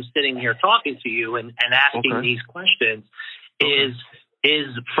 That's why I'm sitting here talking to you and asking these questions. Is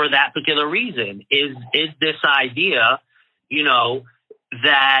for that particular reason. Is this idea,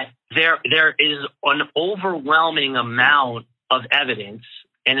 that there is an overwhelming amount of evidence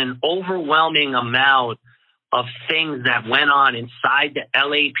and an overwhelming amount of things that went on inside the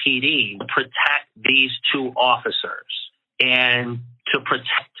LAPD to protect these two officers and to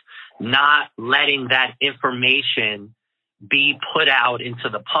protect not letting that information be put out into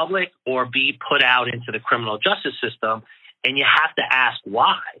the public or be put out into the criminal justice system. And you have to ask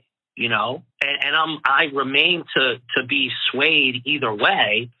why, and I remain to be swayed either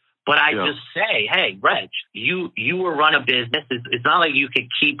way, but I just say, hey, Reg, you run a business. It's not like you could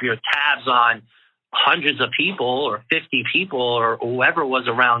keep your tabs on hundreds of people or 50 people or whoever was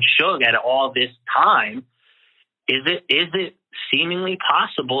around Suge at all this time. Is it seemingly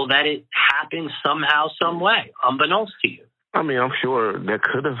possible that it happened somehow, some way, unbeknownst to you? I'm sure that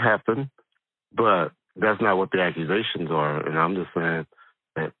could have happened, but that's not what the accusations are. And I'm just saying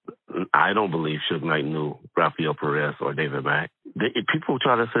that I don't believe Suge Knight knew Rafael Perez or David Mack. People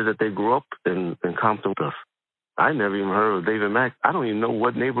try to say that they grew up in Compton with us. I never even heard of David Mack. I don't even know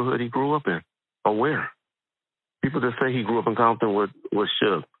what neighborhood he grew up in or where. People just say he grew up in Compton with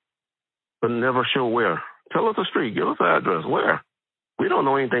Suge, but never show where. Tell us the street. Give us the address. Where? We don't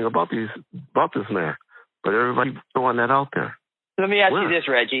know anything about this man, but everybody's throwing that out there. Let me ask you this,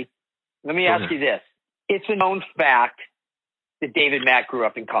 Reggie. Let me ask you this. It's a known fact that David Mack grew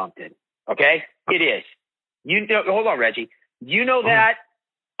up in Compton. Okay? It is. Hold on, Reggie. You know that.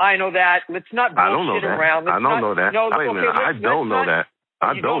 I know that. Let's not bullshit around. I don't know that. Wait a minute. I don't know that.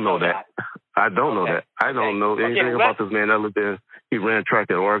 I don't know that. I don't know that. I don't know anything about this man other than he ran track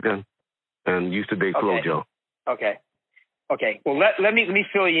at Oregon and used to date Flojo. Okay. Well, let me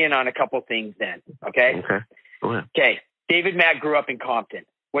fill you in on a couple things then. Okay. Okay. Go ahead. Okay. David Mack grew up in Compton.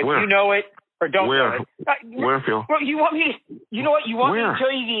 Whether you know it or don't know it. Where, Phil? Well, you want me to? You know what? You want me to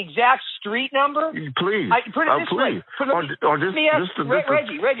tell you the exact street number? Please. Put it this way. Or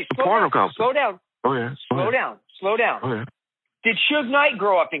Reggie, slow down. Oh yeah. Slow down. Oh, yeah. Did Suge Knight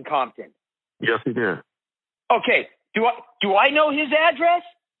grow up in Compton? Yes, he did. Okay. Do I know his address?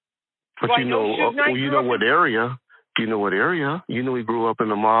 But you know what area? Do you know what area? You know he grew up in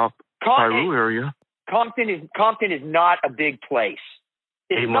the Mob Piru area. Compton is not a big place.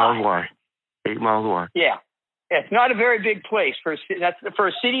 8 miles wide. 8 miles wide. Yeah. It's not a very big place for a city.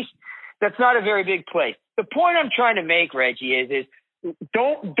 That's not a very big place. The point I'm trying to make, Reggie, is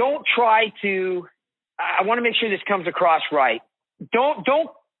don't try to. I want to make sure this comes across right. Don't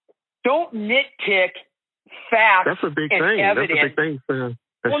nitpick facts. That's a big and thing. evidence. That's a big thing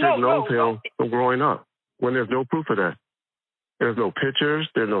that should know him from growing up. When there's no proof of that, there's no pictures,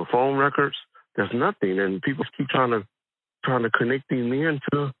 there's no phone records, there's nothing, and people keep trying to connect these men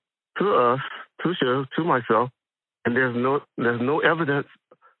to us, to myself, and there's no evidence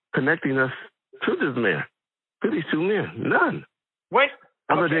connecting us to this man, to these two men, none.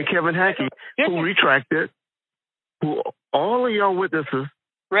 Other than Kevin Hackey, who retracted, who all of y'all witnesses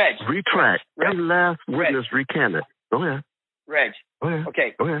retract. Every last witness recanted. Go ahead. Reg. Go ahead.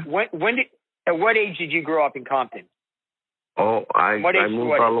 Okay. Go ahead. At what age did you grow up in Compton? Oh, I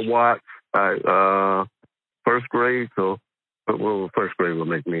moved out of Watts. First grade, so first grade will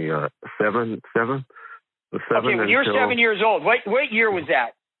make me seven. Okay, when you're 7 years old, what year was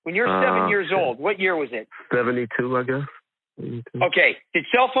that? When you're 7 years old, what year was it? 72, I guess. 72. Okay. Did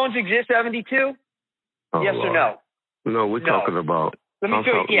cell phones exist 72? Oh, yes or no? No, we're talking about. Let me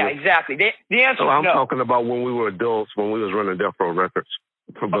tell you. Yeah, exactly. The answer is no. I'm talking about when we were adults, when we was running Death Row Records.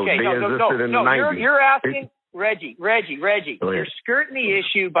 Okay, no. You're asking, Reggie. You're skirting the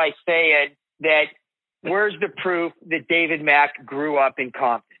issue by saying that where's the proof that David Mack grew up in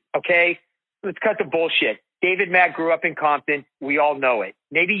Compton? Okay, let's cut the bullshit. David Mack grew up in Compton. We all know it.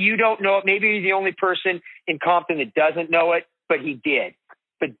 Maybe you don't know it. Maybe you're the only person in Compton that doesn't know it, but he did.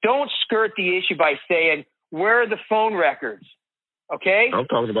 But don't skirt the issue by saying, where are the phone records? Okay? I'm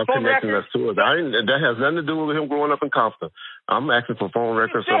talking about phone connecting records? Us to it. That has nothing to do with him growing up in Compton. I'm asking for phone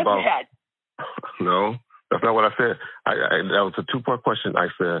records about... That. No, that's not what I said. That was a two-part question. I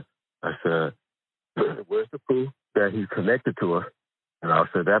said, where's the proof that he's connected to us? And I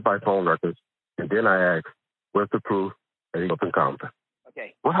said that by phone records. And then I asked, where's the proof that he's up in Compton?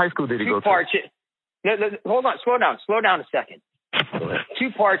 Okay. What high school did he go to? No, hold on. Slow down a second.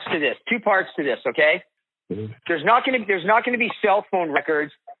 Two parts to this. Okay. Mm-hmm. There's not going to be cell phone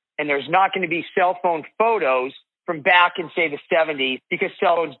records, and there's not going to be cell phone photos from back in, say, the 70s, because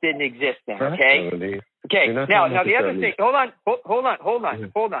cell phones didn't exist then. Okay. Okay. Now the other thing. Hold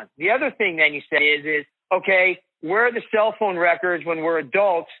on. The other thing then you say is okay, where are the cell phone records when we're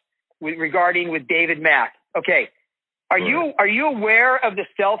adults regarding with David Mack? Okay. Are you aware of the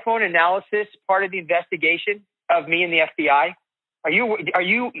cell phone analysis part of the investigation of me and the FBI? Are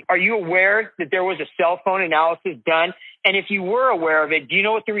you aware that there was a cell phone analysis done? And if you were aware of it, do you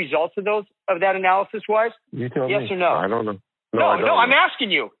know what the results of that analysis was? You tell me. Yes or no? I don't know. No, I'm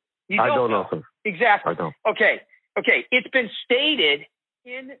asking you. I don't know. Sir. Exactly. I don't. Okay. It's been stated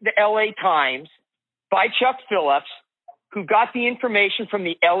in the LA Times by Chuck Phillips, who got the information from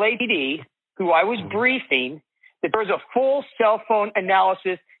the LAPD, who I was briefing, that there was a full cell phone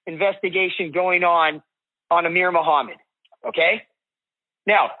analysis investigation going on Amir Muhammad. Okay?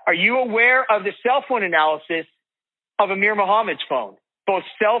 Now, are you aware of the cell phone analysis of Amir Muhammad's phone? Both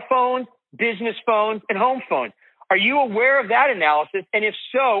cell phones, business phones, and home phones. Are you aware of that analysis? And if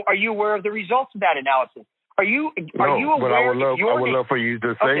so, are you aware of the results of that analysis? Are you aware? But I would love for you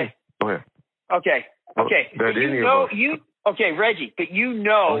to say. Okay. Go ahead. Okay. Okay, Reggie, but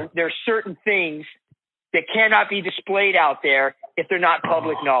there's certain things that cannot be displayed out there if they're not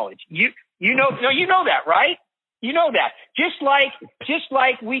public knowledge. You know that, right? You know that. Just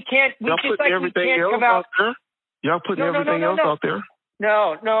like we can't come out there. Y'all putting everything else out there.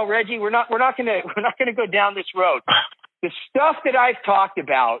 No, Reggie, we're not gonna go down this road. The stuff that I've talked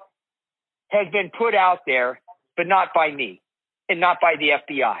about has been put out there, but not by me and not by the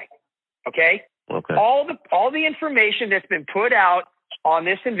FBI. Okay? Okay. All the information that's been put out on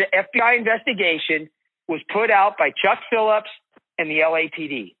this FBI investigation was put out by Chuck Phillips and the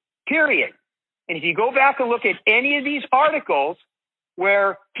LAPD. Period. And if you go back and look at any of these articles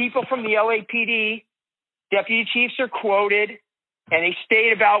where people from the LAPD deputy chiefs are quoted and they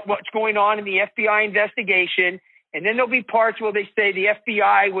state about what's going on in the FBI investigation, and then there'll be parts where they say the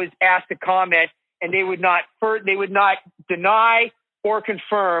FBI was asked to comment and they would not deny or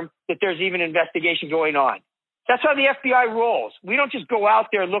confirm that there's even an investigation going on. That's how the FBI rolls. We don't just go out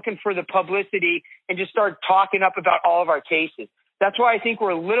there looking for the publicity and just start talking up about all of our cases. That's why I think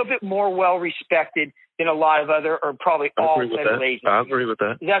we're a little bit more well-respected than a lot of other, or probably all federal agencies. I agree with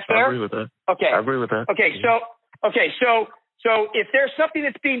that. Is that fair? I agree with that. Okay. I agree with that. So if there's something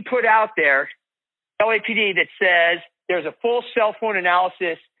that's being put out there, LAPD, that says there's a full cell phone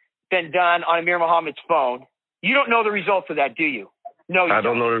analysis been done on Amir Muhammad's phone, you don't know the results of that, do you? No, I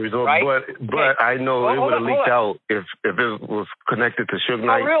don't know the results, right? but I know it would have leaked out if it was connected to Suge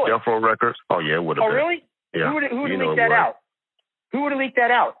Knight, Death Row Records. Oh, yeah, it would have been. Oh, really? Yeah. Who would have leaked that out? Who would have leaked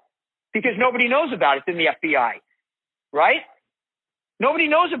that out? Because nobody knows about it than the FBI, right? Nobody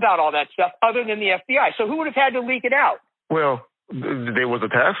knows about all that stuff other than the FBI. So who would have had to leak it out? Well, there was a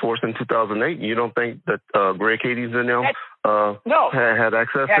task force in 2008. You don't think that Greg Katie's in there had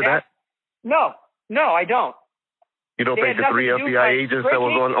access to that? No, I don't. You don't think the 3 FBI agents that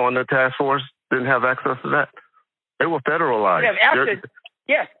was on the task force didn't have access to that? They were federalized.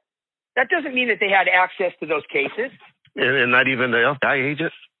 Yes. That doesn't mean that they had access to those cases. And not even the FBI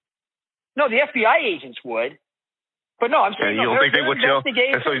agents? No, the FBI agents would. But no, I'm saying you don't think they would tell?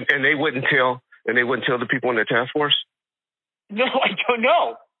 And they wouldn't tell the people in the task force? No, I don't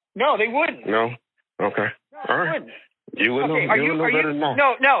know. No, they wouldn't. No? Okay. No, all right. Wouldn't. You would know better than that.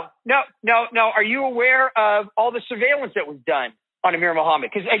 No. Are you aware of all the surveillance that was done on Amir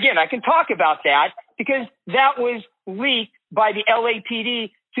Muhammad? Because, again, I can talk about that because that was leaked by the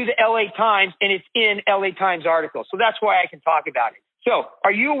LAPD to the LA Times, and it's in LA Times article. So that's why I can talk about it. So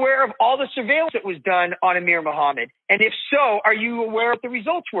are you aware of all the surveillance that was done on Amir Muhammad? And if so, are you aware of what the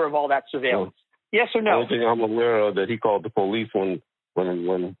results were of all that surveillance? Yes or no? The only thing I'm aware of that he called the police when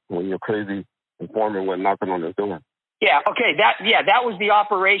your crazy informant went knocking on his door. Yeah, okay. That was the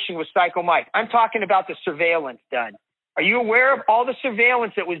operation with Psycho Mike. I'm talking about the surveillance done. Are you aware of all the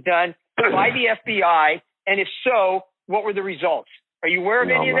surveillance that was done by the FBI? And if so, what were the results? Are you aware of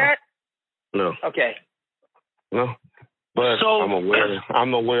any of that? No. Okay. No. But I'm aware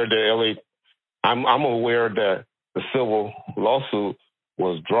that I'm aware that the civil lawsuit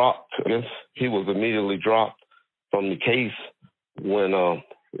was dropped. He was immediately dropped from the case when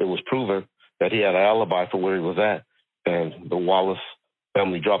it was proven that he had an alibi for where he was at. And the Wallace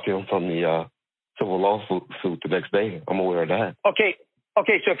family dropped him from the civil lawsuit the next day. I'm aware of that. Okay.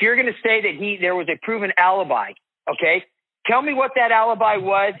 So if you're going to say that there was a proven alibi, okay, tell me what that alibi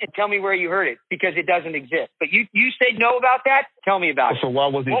was and tell me where you heard it because it doesn't exist. But you said no about that. Tell me about it. So why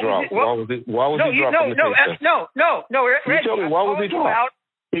was he dropped? Why was he dropped? No. You tell me why was he dropped?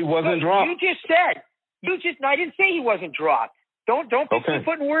 He wasn't dropped. You just said. I didn't say he wasn't dropped. Don't keep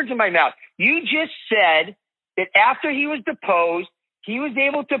putting words in my mouth. You just said that after he was deposed, he was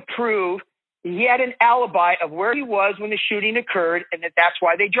able to prove he had an alibi of where he was when the shooting occurred and that's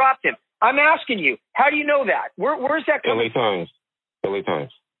why they dropped him. I'm asking you, how do you know that? Where's that coming from? LA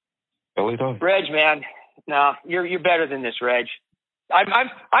Times. Reg, man. No, you're better than this, Reg. I'm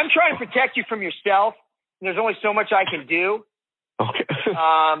trying to protect you from yourself. And there's only so much I can do. Okay. So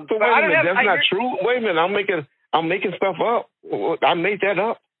wait a minute, that's not true. Wait a minute, I'm making stuff up. I made that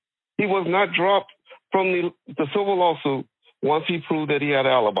up. He was not dropped from the civil lawsuit once he proved that he had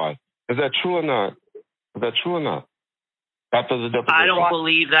an alibi. Is that true or not? After the deposition? I don't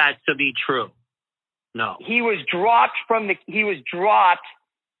believe that to be true. No. He was dropped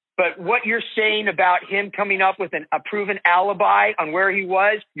but what you're saying about him coming up with a proven alibi on where he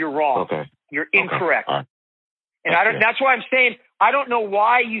was, you're wrong. Okay. You're incorrect. Okay. Right. And that's why I'm saying I don't know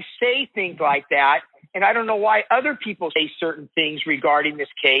why you say things like that, and I don't know why other people say certain things regarding this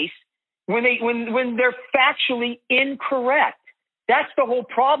case when they're factually incorrect. That's the whole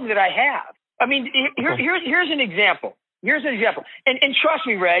problem that I have. I mean, here's an example. And trust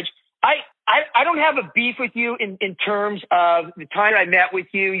me, Reg, I don't have a beef with you in terms of the time I met with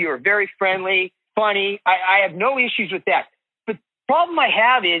you. You were very friendly, funny. I have no issues with that. But the problem I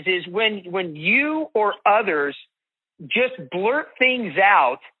have is when you or others just blurt things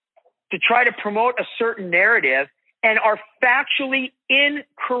out to try to promote a certain narrative and are factually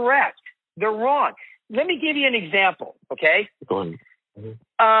incorrect. They're wrong. Let me give you an example, okay? Go ahead.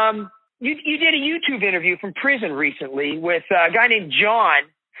 Mm-hmm. You did a YouTube interview from prison recently with a guy named John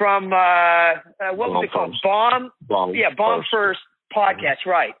from, what was it called? Bomb First podcast,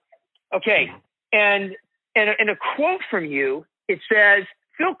 right. Okay. And a quote from you, it says,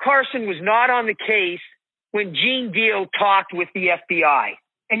 Phil Carson was not on the case when Gene Deal talked with the FBI.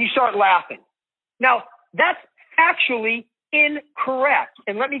 And you start laughing. Now, that's actually incorrect.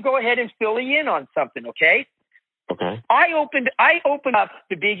 And let me go ahead and fill you in on something, okay? Okay. I opened up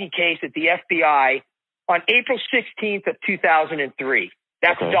the Biggie case at the FBI on April 16th of 2003.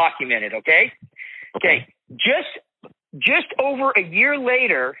 That's documented, okay? Okay. Just over a year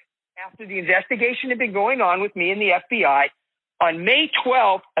later, after the investigation had been going on with me and the FBI, on May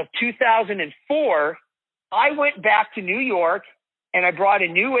 12th of 2004, I went back to New York and I brought a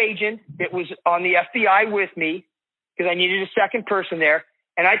new agent that was on the FBI with me because I needed a second person there.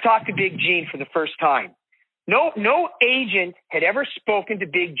 And I talked to Big Gene for the first time. No agent had ever spoken to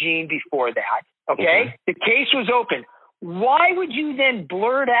Big Gene before that. Okay. The case was open. Why would you then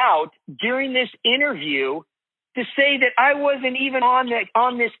blurt out during this interview to say that I wasn't even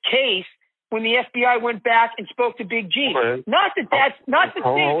on this case when the FBI went back and spoke to Big Gene? Not that that's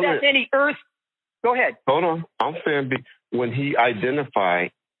any earth. Go ahead. Hold on. I'm saying when he's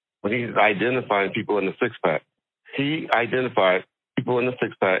identifying people in the six-pack, he identified people in the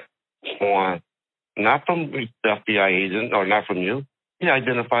six-pack on, not from the FBI agent or not from you. He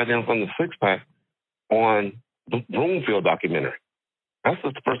identified them from the six-pack on the Broomfield documentary. That's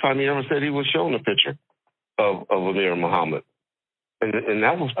the first time he ever said he was shown a picture of Amir Muhammad. And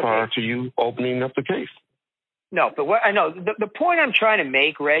that was prior to you opening up the case. No, but what I know, the point I'm trying to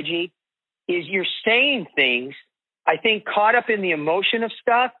make, Reggie, is you're saying things, I think, caught up in the emotion of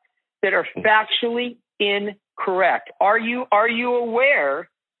stuff that are factually incorrect. Are you aware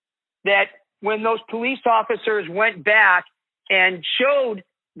that when those police officers went back and showed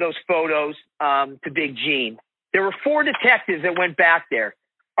those photos to Big Gene, there were 4 detectives that went back there.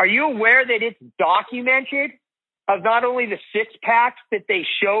 Are you aware that it's documented of not only the six-packs that they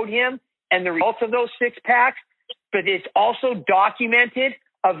showed him and the results of those six-packs, but it's also documented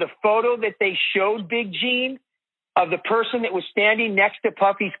of the photo that they showed Big Gene of the person that was standing next to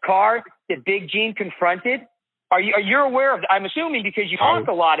Puffy's car that Big Gene confronted? Are you aware of that? I'm assuming, because you talk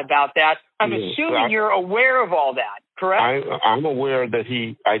a lot about that, I'm assuming you're aware of all that, correct? I'm aware that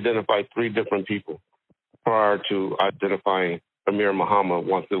he identified 3 different people prior to identifying Amir Muhammad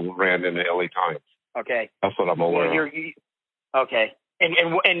once it ran in the LA Times. Okay. That's what I'm aware of. Okay.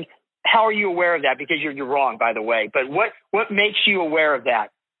 And how are you aware of that? Because you're wrong, by the way. But what makes you aware of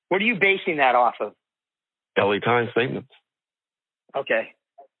that? What are you basing that off of? LA Times statements. Okay.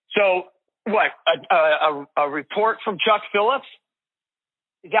 So what? A report from Chuck Phillips?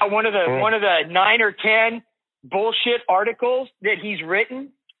 Is that one of the 9 or 10 bullshit articles that he's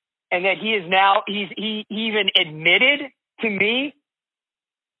written, and that he even admitted to me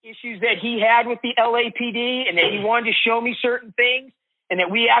issues that he had with the LAPD, and that he wanted to show me certain things, and that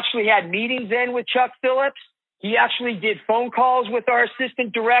we actually had meetings then with Chuck Phillips. He actually did phone calls with our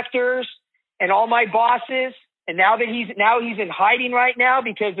assistant directors and all my bosses. And now he's in hiding right now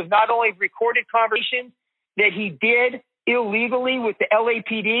because of not only recorded conversations that he did illegally with the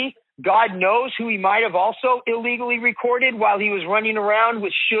LAPD, God knows who he might have also illegally recorded while he was running around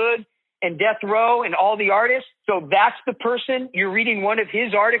with Should and Death Row and all the artists. So that's the person. You're reading one of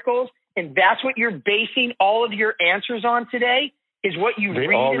his articles, and that's what you're basing all of your answers on today, is what you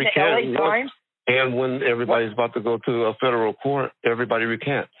read in the LA Times. And when everybody's about to go to a federal court, everybody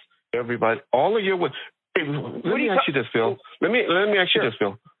recants. Everybody, all of your... Let me ask you this, Phil. Let me ask you this,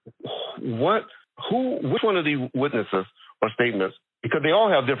 Phil. Which one of the witnesses or statements, because they all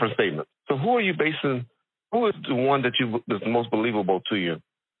have different statements. So who is the one that is most believable to you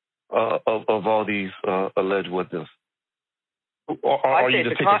of all these alleged witnesses? Or are you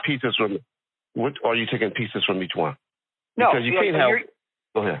just taking pieces from each one? No, because you can't have.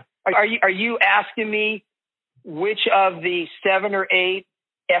 Go ahead. Are you asking me which of the 7 or 8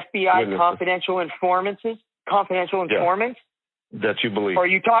 FBI witnesses, confidential informants that you believe? Or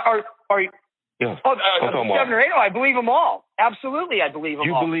you talk? Are you? Yeah. 7 or 8? Oh, I believe them all. Absolutely, I believe them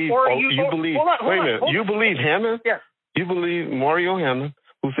all. You believe? Wait a minute. You believe Hammond? Yeah. You believe Mario Hammond,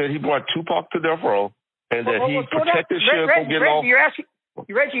 who said he brought Tupac to death row and that he protected Shib from getting off?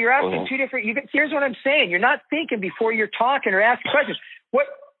 Reggie, you're asking two different. Here's what I'm saying. You're not thinking before you're talking or asking questions. What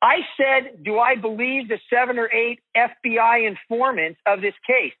I said, do I believe the 7 or 8 FBI informants of this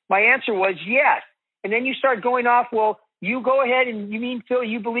case? My answer was yes. And then you start going off, well, you go ahead and you mean, Phil,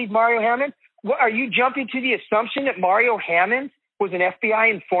 you believe Mario Hammond? What, are you jumping to the assumption that Mario Hammond was an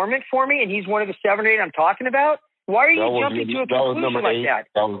FBI informant for me and he's one of the 7 or 8 I'm talking about? Why are you jumping to a conclusion like that?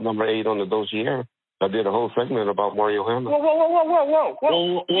 That was number 8 on the dossier. I did a whole segment about Mario Hammond. Whoa.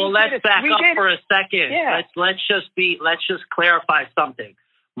 Well, let's back up for a second. Yeah. Let's just clarify something.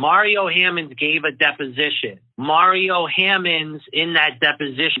 Mario Hammonds gave a deposition. Mario Hammonds in that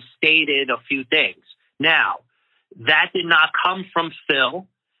deposition stated a few things. Now, that did not come from Phil.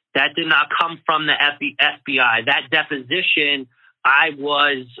 That did not come from the FBI. That deposition I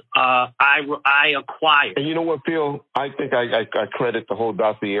acquired. And you know what, Phil? I think I credit the whole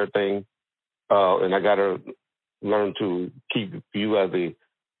dossier thing, and I got to learn to keep you as a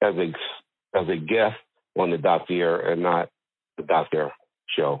guest on the dossier and not the dossier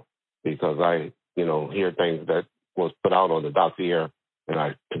show, because I hear things that was put out on the dossier and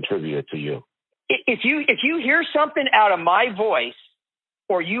I contributed to you. If you hear something out of my voice,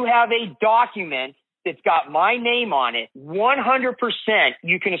 or you have a document that's got my name on it, 100%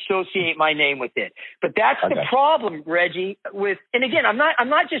 you can associate my name with it. But that's the problem, Reggie, and again, I'm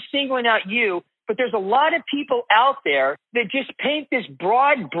not just singling out you, but there's a lot of people out there that just paint this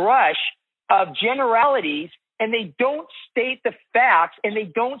broad brush of generalities, and they don't state the facts and they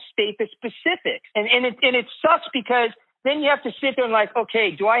don't state the specifics. And it sucks because then you have to sit there and like,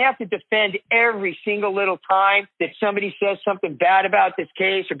 okay, do I have to defend every single little time that somebody says something bad about this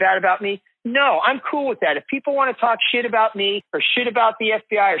case or bad about me? No, I'm cool with that. If people want to talk shit about me or shit about the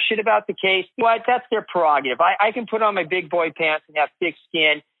FBI or shit about the case, what? That's their prerogative. I can put on my big boy pants and have thick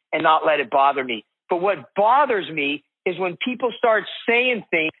skin and not let it bother me. But what bothers me is when people start saying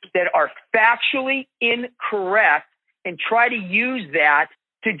things that are factually incorrect and try to use that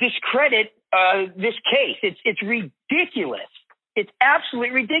to discredit this case. It's ridiculous. It's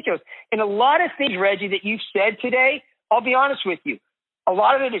absolutely ridiculous. And a lot of things, Reggie, that you've said today, I'll be honest with you, a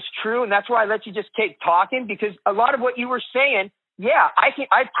lot of it is true, and that's why I let you just keep talking, because a lot of what you were saying, yeah,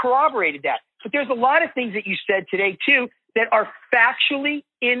 I've corroborated that. But there's a lot of things that you said today, too, that are factually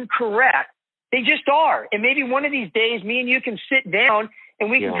incorrect. They just are. And maybe one of these days, me and you can sit down and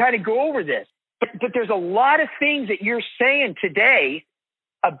we can kind of go over this. But there's a lot of things that you're saying today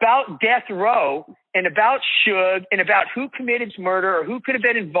about death row and about Suge and about who committed murder or who could have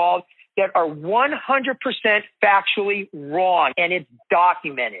been involved that are 100% factually wrong, and it's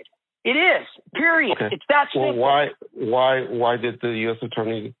documented. It is, period. Okay. It's that simple. Well, why did the U.S.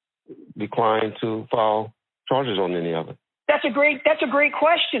 Attorney decline to file charges on any of it? That's a great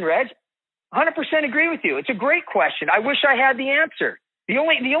question, Reg. 100% agree with you. It's a great question. I wish I had the answer. The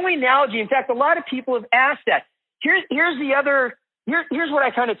only analogy, in fact, a lot of people have asked that. Here's what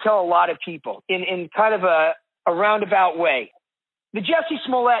I kind of tell a lot of people in kind of a roundabout way. The Jussie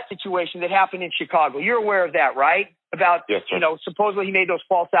Smollett situation that happened in Chicago, you're aware of that, right? About, yes, sir. Supposedly he made those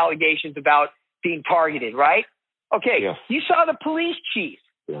false allegations about being targeted, right? Okay, yes. You saw the police chief.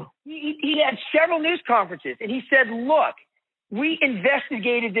 Yeah. He had several news conferences, and he said, look, we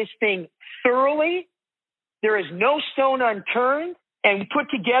investigated this thing thoroughly. There is no stone unturned, and we put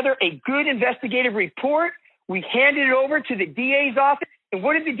together a good investigative report. We handed it over to the DA's office. And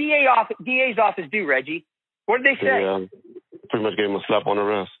what did the DA's office do, Reggie? What did they say? Pretty much gave him a slap on the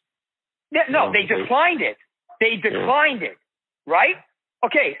wrist. No, they declined it. They declined it, right?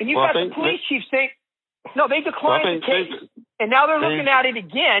 Okay, and you've got the police chief saying, no, they declined the case. And now they're looking at it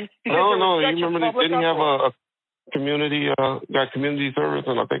again. No, you remember they didn't have a community, got community service,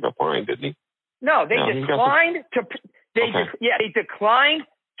 and I think a fine, didn't he? No, they declined they declined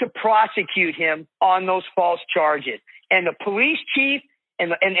to prosecute him on those false charges. And the police chief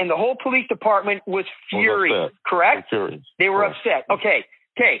and the whole police department was furious, correct? Furious. They were upset. Okay.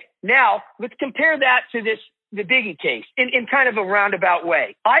 Now let's compare that to the Biggie case in kind of a roundabout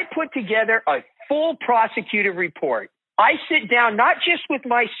way. I put together a full prosecutive report. I sit down not just with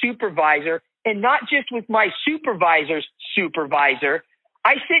my supervisor and not just with my supervisor's supervisor.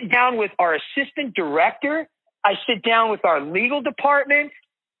 I sit down with our assistant director. I sit down with our legal department.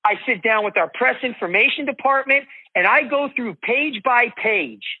 I sit down with our press information department, and I go through page by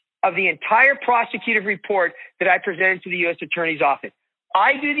page of the entire prosecutive report that I presented to the U.S. Attorney's Office.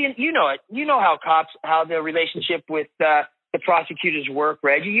 I do you know how the relationship with the prosecutors work,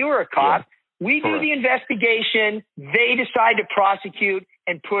 Reggie. You were a cop. Yeah. We do the investigation. They decide to prosecute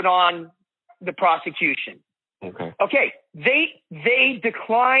and put on the prosecution. Okay. They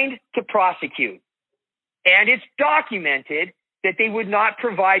declined to prosecute, and it's documented that they would not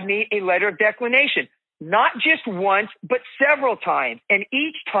provide me a letter of declination, not just once, but several times. And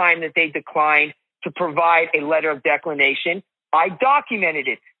each time that they declined to provide a letter of declination, I documented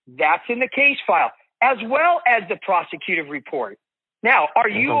it. That's in the case file, as well as the prosecutive report. Now, are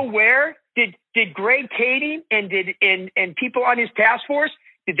you aware, did Greg Kading and people on his task force,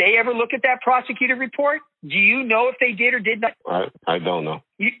 did they ever look at that prosecutive report? Do you know if they did or did not? I don't know.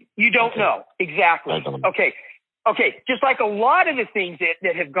 You don't know. Exactly. I don't know. Okay, just like a lot of the things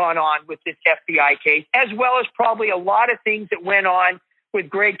that have gone on with this FBI case, as well as probably a lot of things that went on with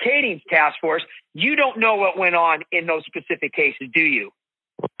Greg Kading's task force, you don't know what went on in those specific cases, do you?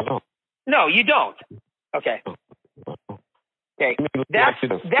 No, you don't. Okay. If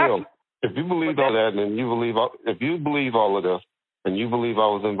you believe all that, and if you believe all of this, and you believe I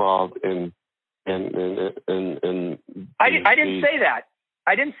was involved in I didn't say that.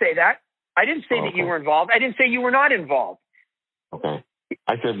 I didn't say that you were involved. I didn't say you were not involved. Okay.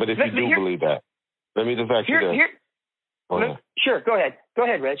 I said, but if you do believe that, let me just ask you this. Sure, go ahead. Go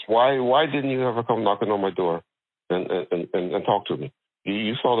ahead, Rich. Why didn't you ever come knocking on my door and talk to me?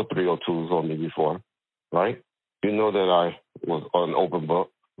 You saw the 302s on me before, right? You know that I was an open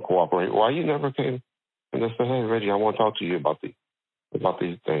book, cooperate. Why you never came and just said, hey, Reggie, I want to talk to you about these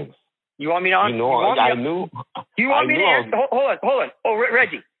things. You want me to answer? I knew. You want me to answer? Hold on. Oh,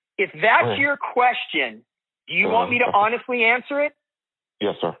 Reggie, if that's your question, do you want me to honestly answer it?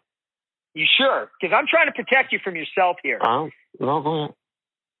 Yes, sir. You sure? Because I'm trying to protect you from yourself here. No, go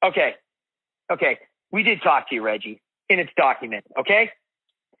ahead. Okay. We did talk to you, Reggie. and it's documented. Okay.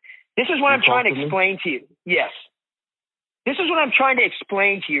 This is what I'm trying to explain to you. Yes. This is what I'm trying to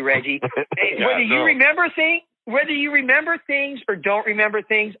explain to you, Reggie. Whether you remember things or don't remember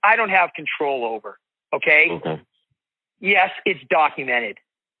things, I don't have control over. Okay. Yes, it's documented.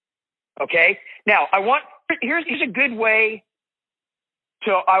 Okay. Now here's a good way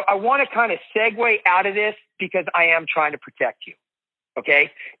to, I want to kind of segue out of this because I am trying to protect you.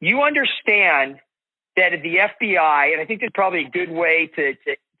 Okay. You understand that at the FBI, and I think this is probably a good way to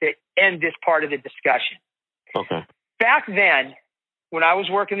end this part of the discussion. Okay. Back then, when I was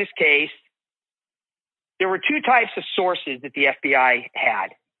working this case, there were two types of sources that the FBI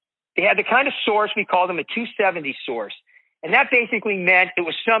had. They had the kind of source, we call them a 270 source. And that basically meant it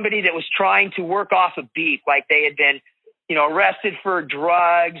was somebody that was trying to work off a beat, like they had been, arrested for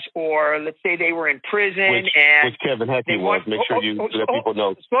drugs, or let's say they were in prison. Which Kevin Hackey was. Make sure you let people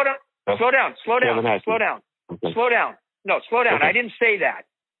know. Slow down. No, slow down. Okay. I didn't say that.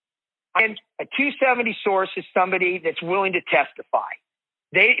 And a 270 source is somebody that's willing to testify.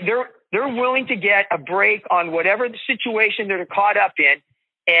 They're willing to get a break on whatever the situation they're caught up in,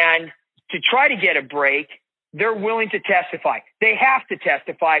 and to try to get a break, they're willing to testify. They have to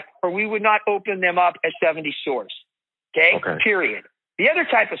testify, or we would not open them up as 70 source. Okay? Period. The other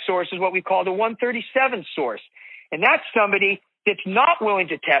type of source is what we call the 137 source. And that's somebody that's not willing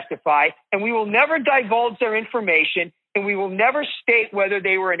to testify, and we will never divulge their information, and we will never state whether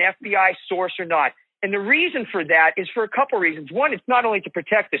they were an FBI source or not. And the reason for that is for a couple of reasons. One, it's not only to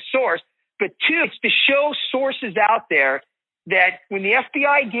protect the source, but two, it's to show sources out there that when the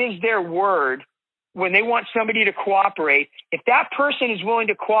FBI gives their word, when they want somebody to cooperate, if that person is willing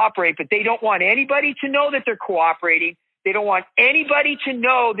to cooperate, but they don't want anybody to know that they're cooperating, they don't want anybody to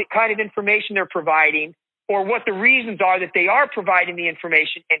know the kind of information they're providing or what the reasons are that they are providing the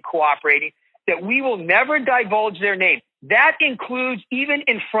information and cooperating, that we will never divulge their name. That includes even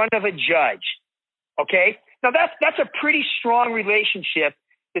in front of a judge. Okay? Now that's a pretty strong relationship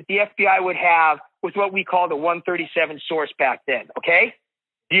that the FBI would have with what we call the 137 source back then. Okay?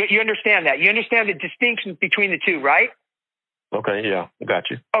 You understand that? You understand the distinctions between the two, right? Okay, yeah, got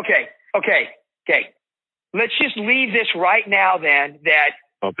you. Okay. Let's just leave this right now then, that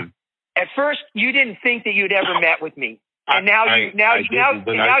at first you didn't think that you'd ever met with me. And now you say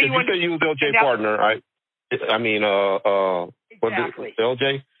you was LJ partner. Exactly.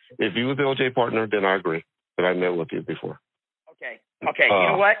 LJ? If you was LJ partner, then I agree that I met with you before. Okay. You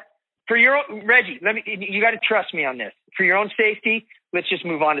know what? For your own, Reggie, you got to trust me on this. For your own safety, let's just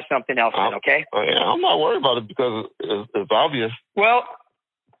move on to something else then, okay? I'm not worried about it because it's obvious. Well,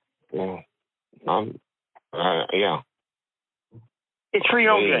 yeah. It's for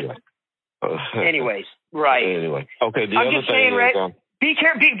your own good. Anyways, right. Anyway, okay. I'm just saying, be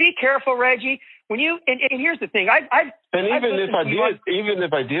careful, Reggie. When you and here's the thing, even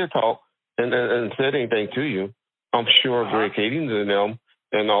if I did talk and said anything to you, I'm sure Greg Kadings and them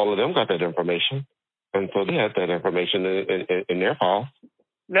and all of them got that information, and so they had that information in their file.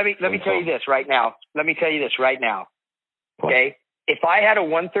 Let me tell you this right now. Okay, if I had a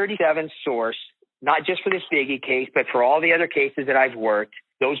 137 source, not just for this Biggie case, but for all the other cases that I've worked,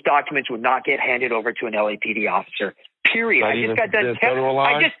 those documents would not get handed over to an LAPD officer. Period. Hold on.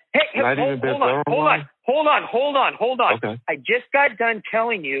 Okay. I just got done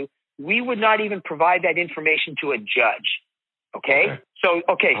telling you we would not even provide that information to a judge. Okay. So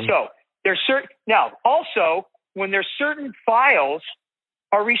there's now also when there's certain files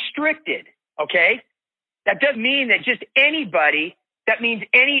are restricted. Okay. That doesn't mean that just anybody, that means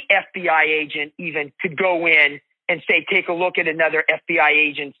any FBI agent even could go in and say, take a look at another FBI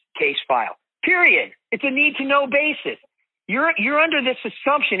agent's case file. Period. It's a need to know basis. You're under this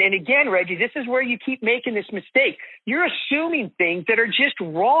assumption. And again, Reggie, this is where you keep making this mistake. You're assuming things that are just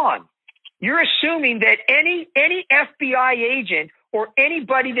wrong. You're assuming that any FBI agent or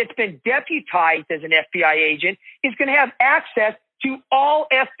anybody that's been deputized as an FBI agent is going to have access to all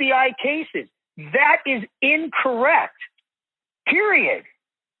FBI cases. That is incorrect. Period.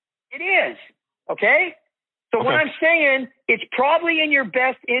 It is. Okay? So when I'm saying it's probably in your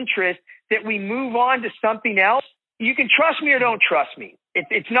best interest that we move on to something else, you can trust me or don't trust me.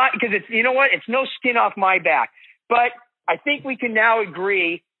 It's not because you know what? It's no skin off my back. But I think we can now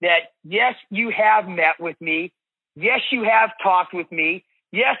agree that, yes, you have met with me. Yes, you have talked with me.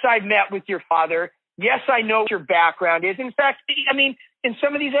 Yes, I've met with your father. Yes, I know what your background is. In fact, I mean, in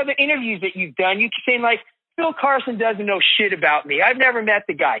some of these other interviews that you've done, you keep saying like, Phil Carson doesn't know shit about me. I've never met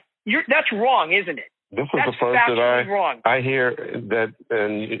the guy. That's wrong, isn't it? This is the first that I hear that.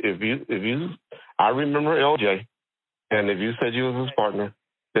 And if you, I remember LJ, and if you said you was his partner,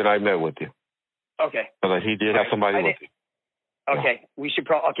 then I met with you. Okay. But he did have somebody with him. Okay, we should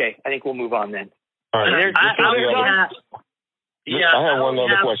probably. Okay, I think we'll move on then. All right. I have one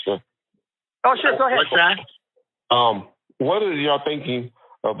other question. Oh, sure. Go ahead. What's that? What are y'all thinking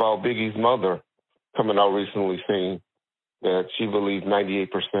about Biggie's mother coming out recently saying that she believes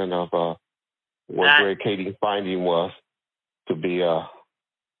 98% of what Greg Kading's finding was to be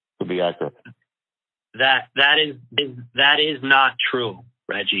accurate? That is not true,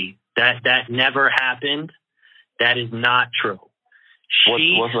 Reggie. That never happened. That is not true.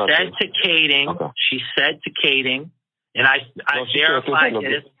 She said to Kading, and I verified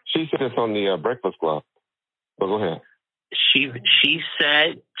this. She said this on the Breakfast Club. But go ahead. She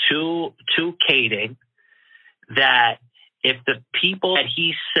said to Kading that if the people that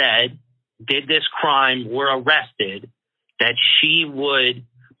he said did this crime were arrested, that she would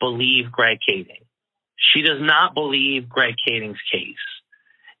believe Greg Kading. She does not believe Greg Kading's case.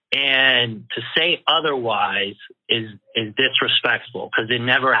 And to say otherwise is disrespectful because it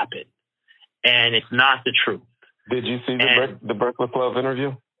never happened. And it's not the truth. Did you see the Breakfast Club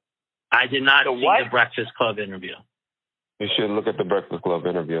interview? I did not see the Breakfast Club interview. You should look at the Breakfast Club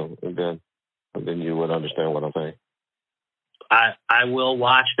interview, and then you would understand what I'm saying. I will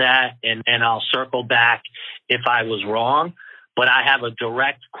watch that, and I'll circle back if I was wrong. But I have a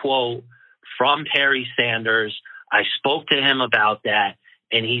direct quote from Perry Sanders. I spoke to him about that,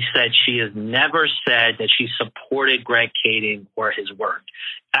 and he said she has never said that she supported Greg Kading or his work.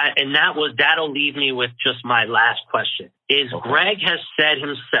 And that'll leave me with just my last question. Greg has said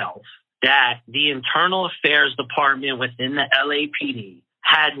himself that the Internal Affairs Department within the LAPD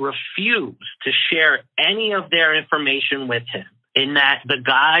had refused to share any of their information with him, in that the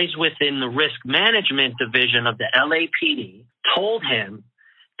guys within the Risk Management Division of the LAPD told him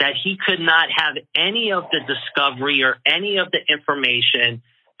that he could not have any of the discovery or any of the information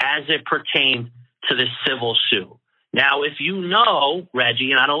as it pertained to the civil suit. Now, if you know,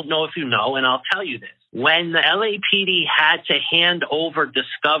 Reggie, and I don't know if you know, and I'll tell you this, when the LAPD had to hand over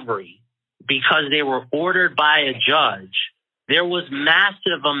discovery because they were ordered by a judge, there was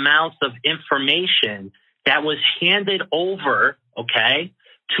massive amounts of information that was handed over,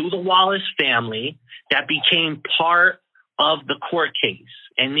 to the Wallace family that became part of the court case.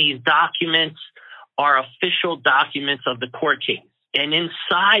 And these documents are official documents of the court case. And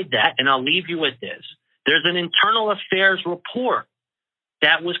inside that, and I'll leave you with this, there's an internal affairs report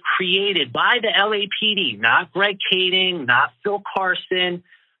that was created by the LAPD, not Greg Kading, not Phil Carson,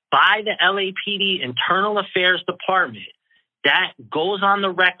 by the LAPD Internal Affairs Department, that goes on the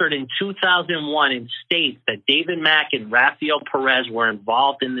record in 2001 and states that David Mack and Rafael Perez were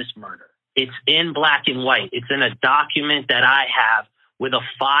involved in this murder. It's in black and white. It's in a document that I have with a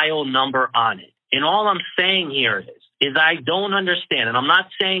file number on it. And all I'm saying here is I don't understand, and I'm not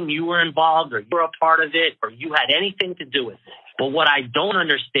saying you were involved or you were a part of it or you had anything to do with it. But what I don't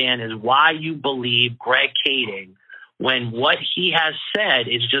understand is why you believe Greg Kading when what he has said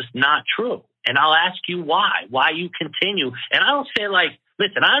is just not true. And I'll ask you why you continue. And I don't say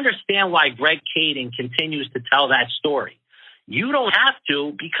listen, I understand why Greg Kading continues to tell that story. You don't have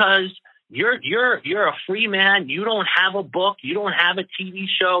to, because you're a free man. You don't have a book. You don't have a TV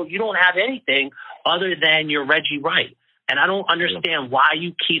show. You don't have anything other than you're Reggie Wright. And I don't understand why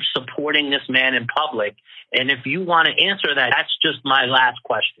you keep supporting this man in public. And if you want to answer that, that's just my last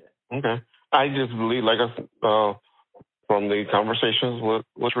question. Okay. I just believe, from the conversations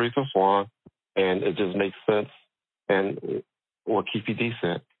with Teresa Swan, and it just makes sense. And what Keefe D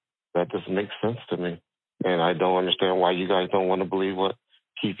said, that just makes sense to me. And I don't understand why you guys don't want to believe what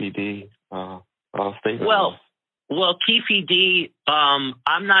Keefe D statement was. Well, Keefe D,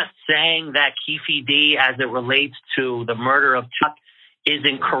 I'm not saying that Keefe D, as it relates to the murder of Chuck, is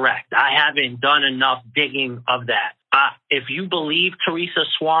incorrect. I haven't done enough digging of that. If you believe Teresa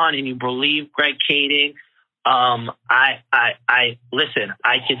Swan and you believe Greg Kading, I listen.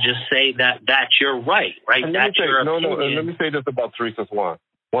 I could just say that's your right? And that's your opinion. And let me say this about Teresa Swan.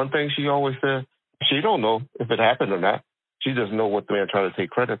 One thing she always said: she don't know if it happened or not. She just know what they're trying to take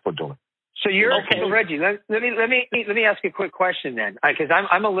credit for doing. So you're okay, Reggie. Let me ask you a quick question then, because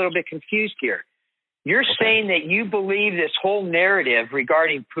I'm a little bit confused here. You're saying that you believe this whole narrative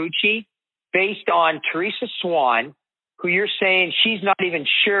regarding Poochie based on Teresa Swan, who you're saying she's not even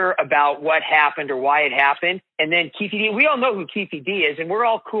sure about what happened or why it happened, and then Keefe D. We all know who Keefe D is, and we're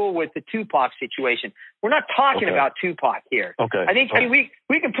all cool with the Tupac situation. We're not talking about Tupac here. Okay. I think we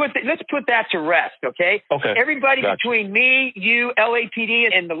can let's put that to rest. Okay. Okay. Everybody between me, you,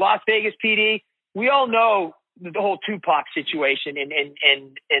 LAPD, and the Las Vegas PD, we all know the whole Tupac situation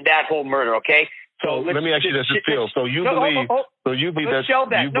and that whole murder. Okay. So let me ask you this, Phil. So you believe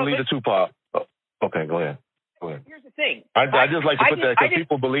the Tupac. Okay, go ahead. Here's the thing. I just like to put that because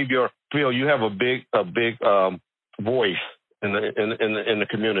people believe Phil, you have a big voice in the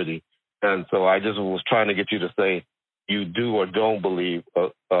community, and so I just was trying to get you to say you do or don't believe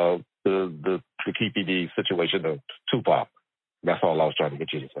the KPD situation of Tupac. That's all I was trying to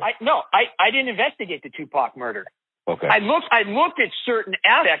get you to say. I didn't investigate the Tupac murder. Okay. I looked at certain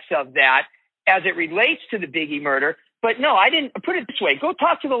aspects of that as it relates to the Biggie murder, but no, I didn't. Put it this way: go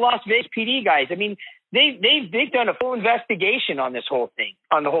talk to the Las Vegas PD guys. I mean, they've done a full investigation on this whole thing,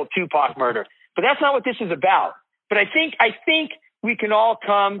 on the whole Tupac murder. But that's not what this is about. But I think we can all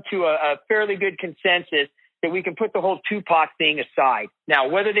come to a fairly good consensus that we can put the whole Tupac thing aside. Now,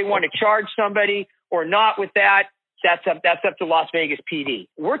 whether they want to charge somebody or not with that, that's up to Las Vegas PD.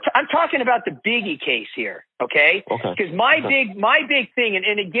 I'm talking about the Biggie case here, okay? Because my big thing,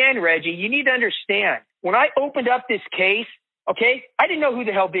 and again, Reggie, you need to understand, when I opened up this case, okay, I didn't know who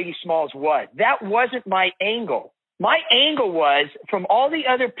the hell Biggie Smalls was. That wasn't my angle. My angle was from all the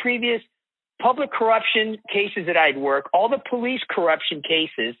other previous public corruption cases that I'd worked, all the police corruption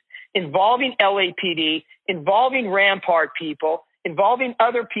cases involving LAPD, involving Rampart people, involving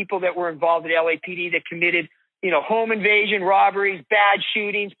other people that were involved at LAPD that committed, home invasion, robberies, bad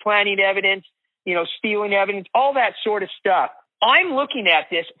shootings, planting evidence, stealing evidence, all that sort of stuff. I'm looking at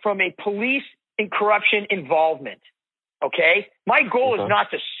this from a police and corruption involvement. Okay. My goal is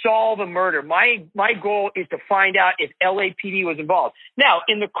not to solve a murder. My goal is to find out if LAPD was involved. Now,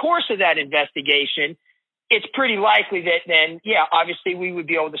 in the course of that investigation, it's pretty likely that then, obviously we would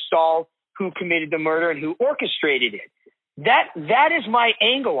be able to solve who committed the murder and who orchestrated it. That is my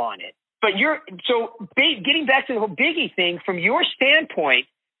angle on it. But getting back to the whole Biggie thing, from your standpoint,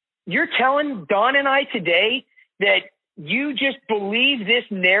 you're telling Don and I today that you just believe this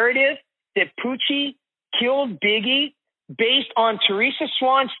narrative that Poochie killed Biggie based on Teresa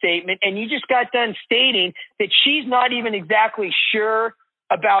Swan's statement, and you just got done stating that she's not even exactly sure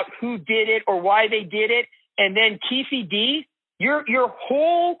about who did it or why they did it. And then Keefe D, your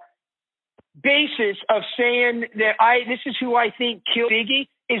whole basis of saying that this is who I think killed Biggie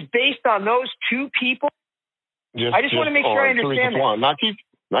is based on those two people. I just want to make sure I understand that.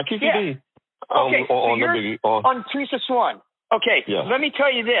 Not Keefe D. Okay, on the Biggie. On Teresa Swan. Okay, Let me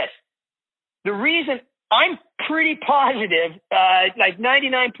tell you this. The reason I'm pretty positive, like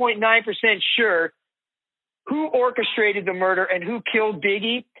 99.9% sure, who orchestrated the murder and who killed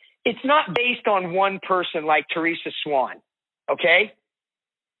Biggie, it's not based on one person like Teresa Swan, okay?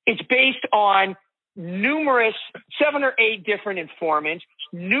 It's based on numerous 7 or 8 different informants,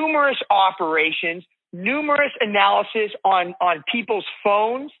 numerous operations, numerous analysis on people's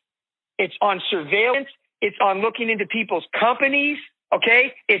phones. It's on surveillance. It's on looking into people's companies,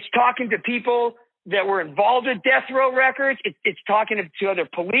 okay? It's talking to people that were involved with death row records. It's talking to other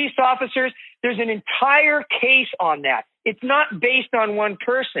police officers. There's an entire case on that. It's not based on one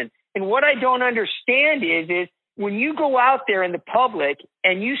person. And what I don't understand is when you go out there in the public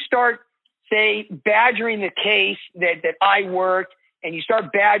and you start, say, badgering the case that I worked, and you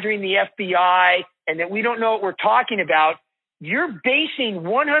start badgering the FBI and that we don't know what we're talking about, you're basing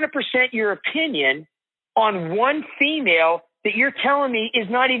 100% your opinion on one female that you're telling me is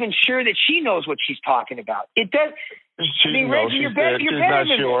not even sure that she knows what she's talking about. It does. Reggie, you're better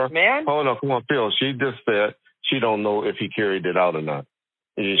than sure. this, man. Hold on, come on, Phil. She just said she don't know if he carried it out or not.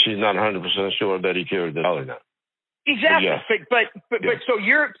 She's not 100% sure that he carried it out or not. Exactly. But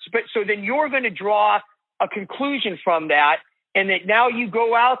so then you're going to draw a conclusion from that, and that now you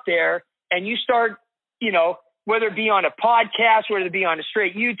go out there and you start, whether it be on a podcast, whether it be on a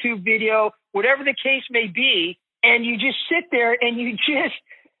straight YouTube video, whatever the case may be, and you just sit there and you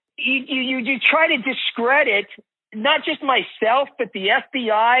try to discredit not just myself, but the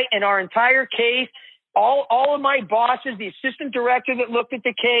FBI and our entire case, all of my bosses, the assistant director that looked at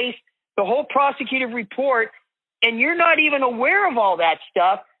the case, the whole prosecutive report, and you're not even aware of all that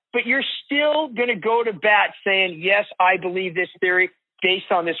stuff, but you're still going to go to bat saying, yes, I believe this theory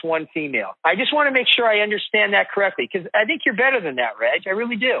based on this one female. I just want to make sure I understand that correctly, because I think you're better than that, Reg. I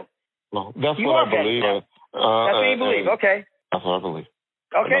really do. No, that's what I believe. That's what you believe. Okay. That's what I believe.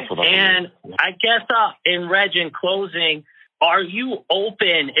 Okay. And I guess in Reg, in closing, are you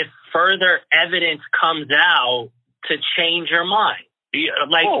open if further evidence comes out to change your mind?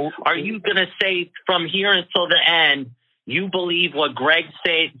 Are you going to say from here until the end, you believe what Greg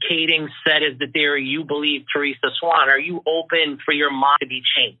Kading said is the theory, you believe Teresa Swan? Are you open for your mind to be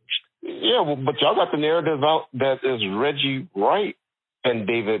changed? Yeah, but y'all got the narrative out that is Reggie Wright and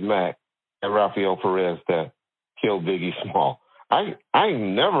David Mack and Rafael Perez that killed Biggie Small.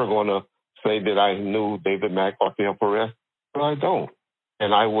 I'm never going to say that I knew David Mack or Rafael Perez, but I don't.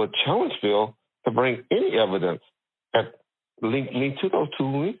 And I would challenge Phil to bring any evidence that link to those two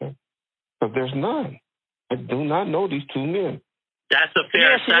men. But there's none. I do not know these two men. That's a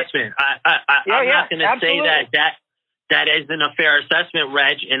fair assessment. I'm not going to say that isn't a fair assessment,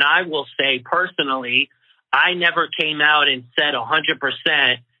 Reg. And I will say personally, I never came out and said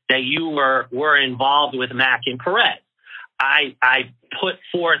 100% that you were involved with Mac and Perez. I put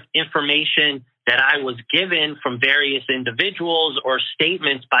forth information that I was given from various individuals or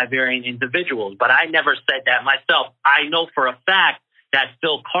statements by varying individuals, but I never said that myself. I know for a fact that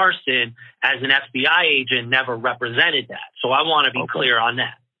Phil Carson, as an FBI agent, never represented that. So I want to be clear on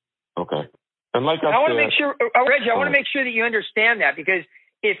that. Okay. And like I want to make sure, Reggie, I want to make sure that you understand that, because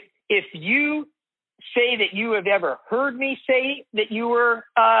if you say that you have ever heard me say that you were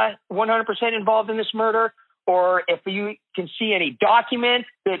 100% involved in this murder, or if you can see any document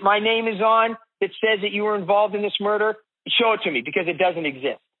that my name is on that says that you were involved in this murder, show it to me, because it doesn't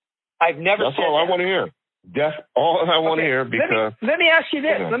exist. I've never said that. That's all I want to hear. That's all I want to hear, because... Let me ask you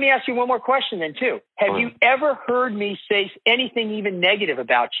this. Let me ask you one more question then, too. Have you ever heard me say anything even negative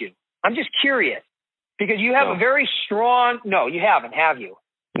about you? I'm just curious, because you have a very strong... No, you haven't, have you?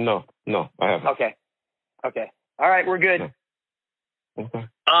 No, I haven't. Okay. All right, we're good. Okay.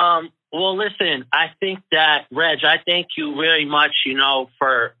 Well, listen, I think that, Reg, I thank you very much,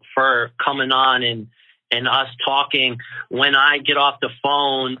 for coming on and us talking. When I get off the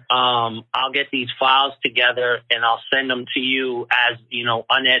phone, I'll get these files together and I'll send them to you as,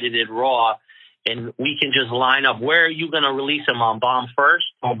 unedited raw, and we can just line up. Where are you going to release them on? Bomb first?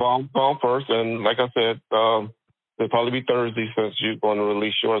 On Bomb first. And like I said, it'll probably be Thursday, since you're going to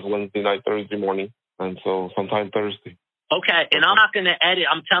release yours Wednesday night, Thursday morning. And so sometime Thursday. Okay. And I'm not going to edit.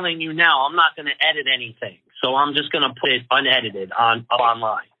 I'm telling you now, I'm not going to edit anything. So I'm just going to put it unedited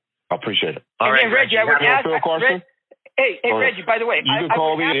online. I appreciate it. All right, Reggie, I would ask. Hey, Reggie, by the way, you can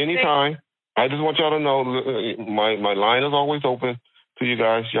call me at any time. I just want y'all to know my line is always open to you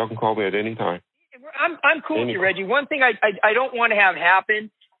guys. Y'all can call me at any time. I'm cool with you, Reggie. One thing I don't want to have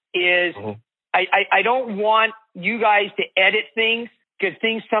happen is I don't want you guys to edit things, because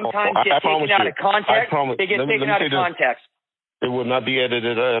things sometimes get taken out of context. They get taken out of context. It will not be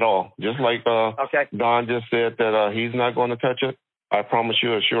edited at all. Just like Don just said that he's not going to touch it. I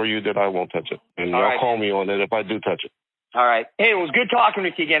assure you that I won't touch it. And y'all call me on it if I do touch it. All right. Hey, it was good talking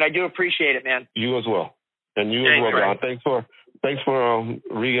with you again. I do appreciate it, man. You as well. And you as well, Don. Thanks for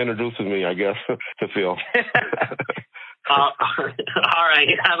reintroducing me, I guess, to Phil. All right.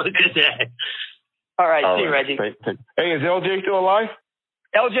 Have a good day. All right. See you, Reggie. Hey, is LJ still alive?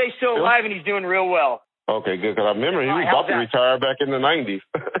 LJ's still alive, and he's doing real well. Okay, good. Because I remember he was about to retire back in the 90s.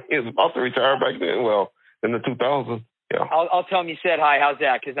 He was about to retire back then, in the 2000s. Yeah. I'll tell him you said hi. How's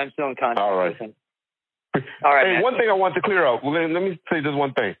that? Because I'm still in contact with him. All right. Hey, man. One thing I want to clear up. Let me say this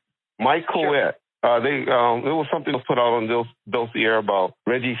one thing. Mike Coet. There was something put out on Dossier about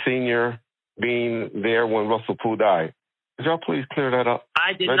Reggie Sr. being there when Russell Poole died. Could y'all please clear that up?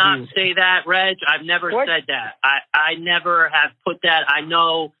 I did not say that, Reg. I've never said that. I never have put that. I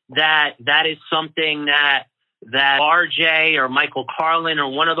know that is something that RJ or Michael Carlin or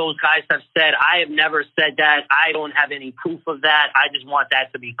one of those guys have said. I have never said that. I don't have any proof of that. I just want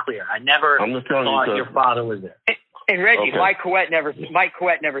that to be clear. I never thought your father was there. And Reggie, Mike Coet never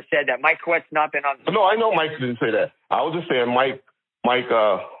said that. Mike Coet's not been on the... No, I know Mike didn't say that. I was just saying Mike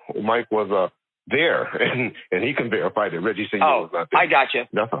was there, and he can verify that Reggie Sr. was not there. I got you.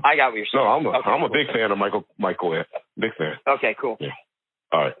 I got what you're saying. No, I'm a big fan of Mike Coet. Big fan. Okay, cool. Yeah.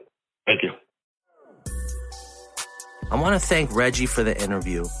 All right. Thank you. I want to thank Reggie for the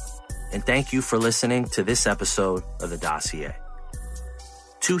interview, and thank you for listening to this episode of The Dossier.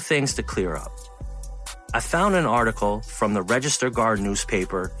 2 things to clear up. I found an article from the Register Guard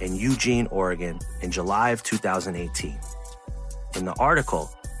newspaper in Eugene, Oregon in July of 2018. In the article,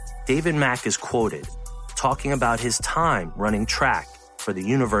 David Mack is quoted talking about his time running track for the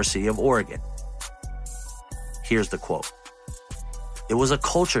University of Oregon. Here's the quote. "It was a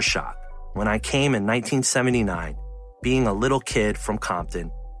culture shock when I came in 1979, being a little kid from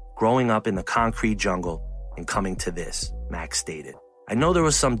Compton, growing up in the concrete jungle and coming to this," Mack stated. I know there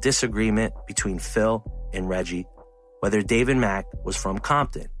was some disagreement between Phil and Reggie whether David Mack was from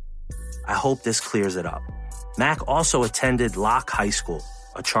Compton. I hope this clears it up. Mack also attended Locke High School,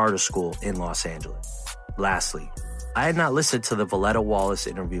 a charter school in Los Angeles. Lastly, I had not listened to the Valletta Wallace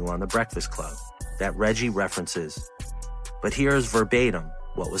interview on The Breakfast Club that Reggie references, but here's verbatim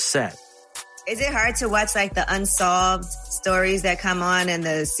what was said. Is it hard to watch like the unsolved stories that come on and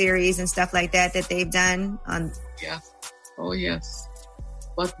the series and stuff like that they've done on? Yeah. Oh, yes.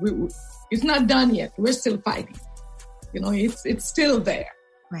 But it's not done yet. We're still fighting. It's still there.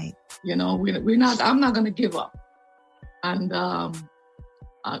 Right. You know, we're not. I'm not going to give up. And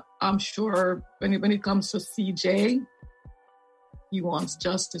I'm sure when it comes to CJ, he wants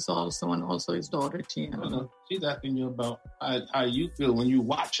justice also, and also his daughter Tiana. No, she's asking you about how you feel when you're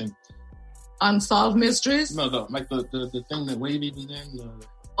watching Unsolved Mysteries. No, like the thing that Wavy was in.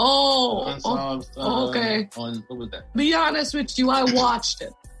 Unsolved. Okay. On what was that? Be honest with you, I watched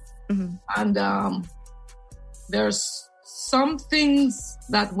it, and there's some things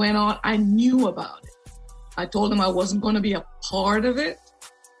that went on. I knew about it. I told him I wasn't going to be a part of it,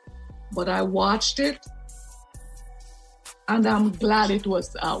 but I watched it, and I'm glad it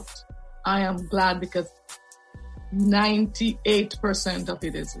was out. I am glad because 98% of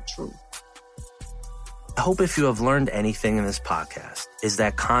it is the truth. I hope if you have learned anything in this podcast is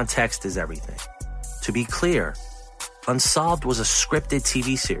that context is everything. To be clear, Unsolved was a scripted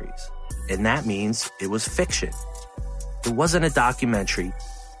TV series, and that means it was fiction. It wasn't a documentary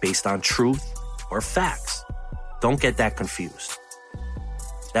based on truth or facts. Don't get that confused.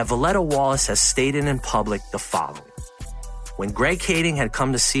 That Valletta Wallace has stated in public the following. When Greg Kading had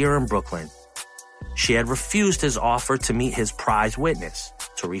come to see her in Brooklyn, she had refused his offer to meet his prize witness,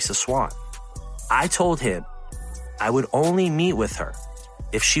 Teresa Swan. I told him I would only meet with her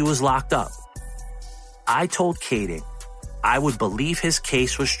if she was locked up. I told Kading I would believe his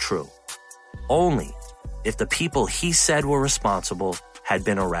case was true only if the people he said were responsible had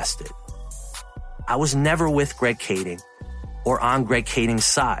been arrested. I was never with Greg Kading or on Greg Kading's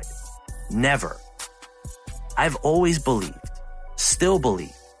side. Never. I've always believed, still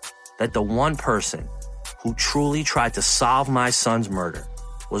believe, that the one person who truly tried to solve my son's murder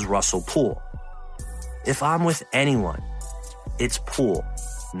was Russell Poole. If I'm with anyone, it's Poole,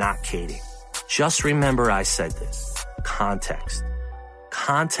 not Kading. Just remember I said this. Context.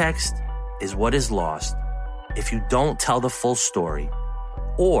 Context is what is lost if you don't tell the full story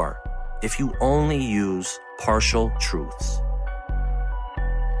or if you only use partial truths.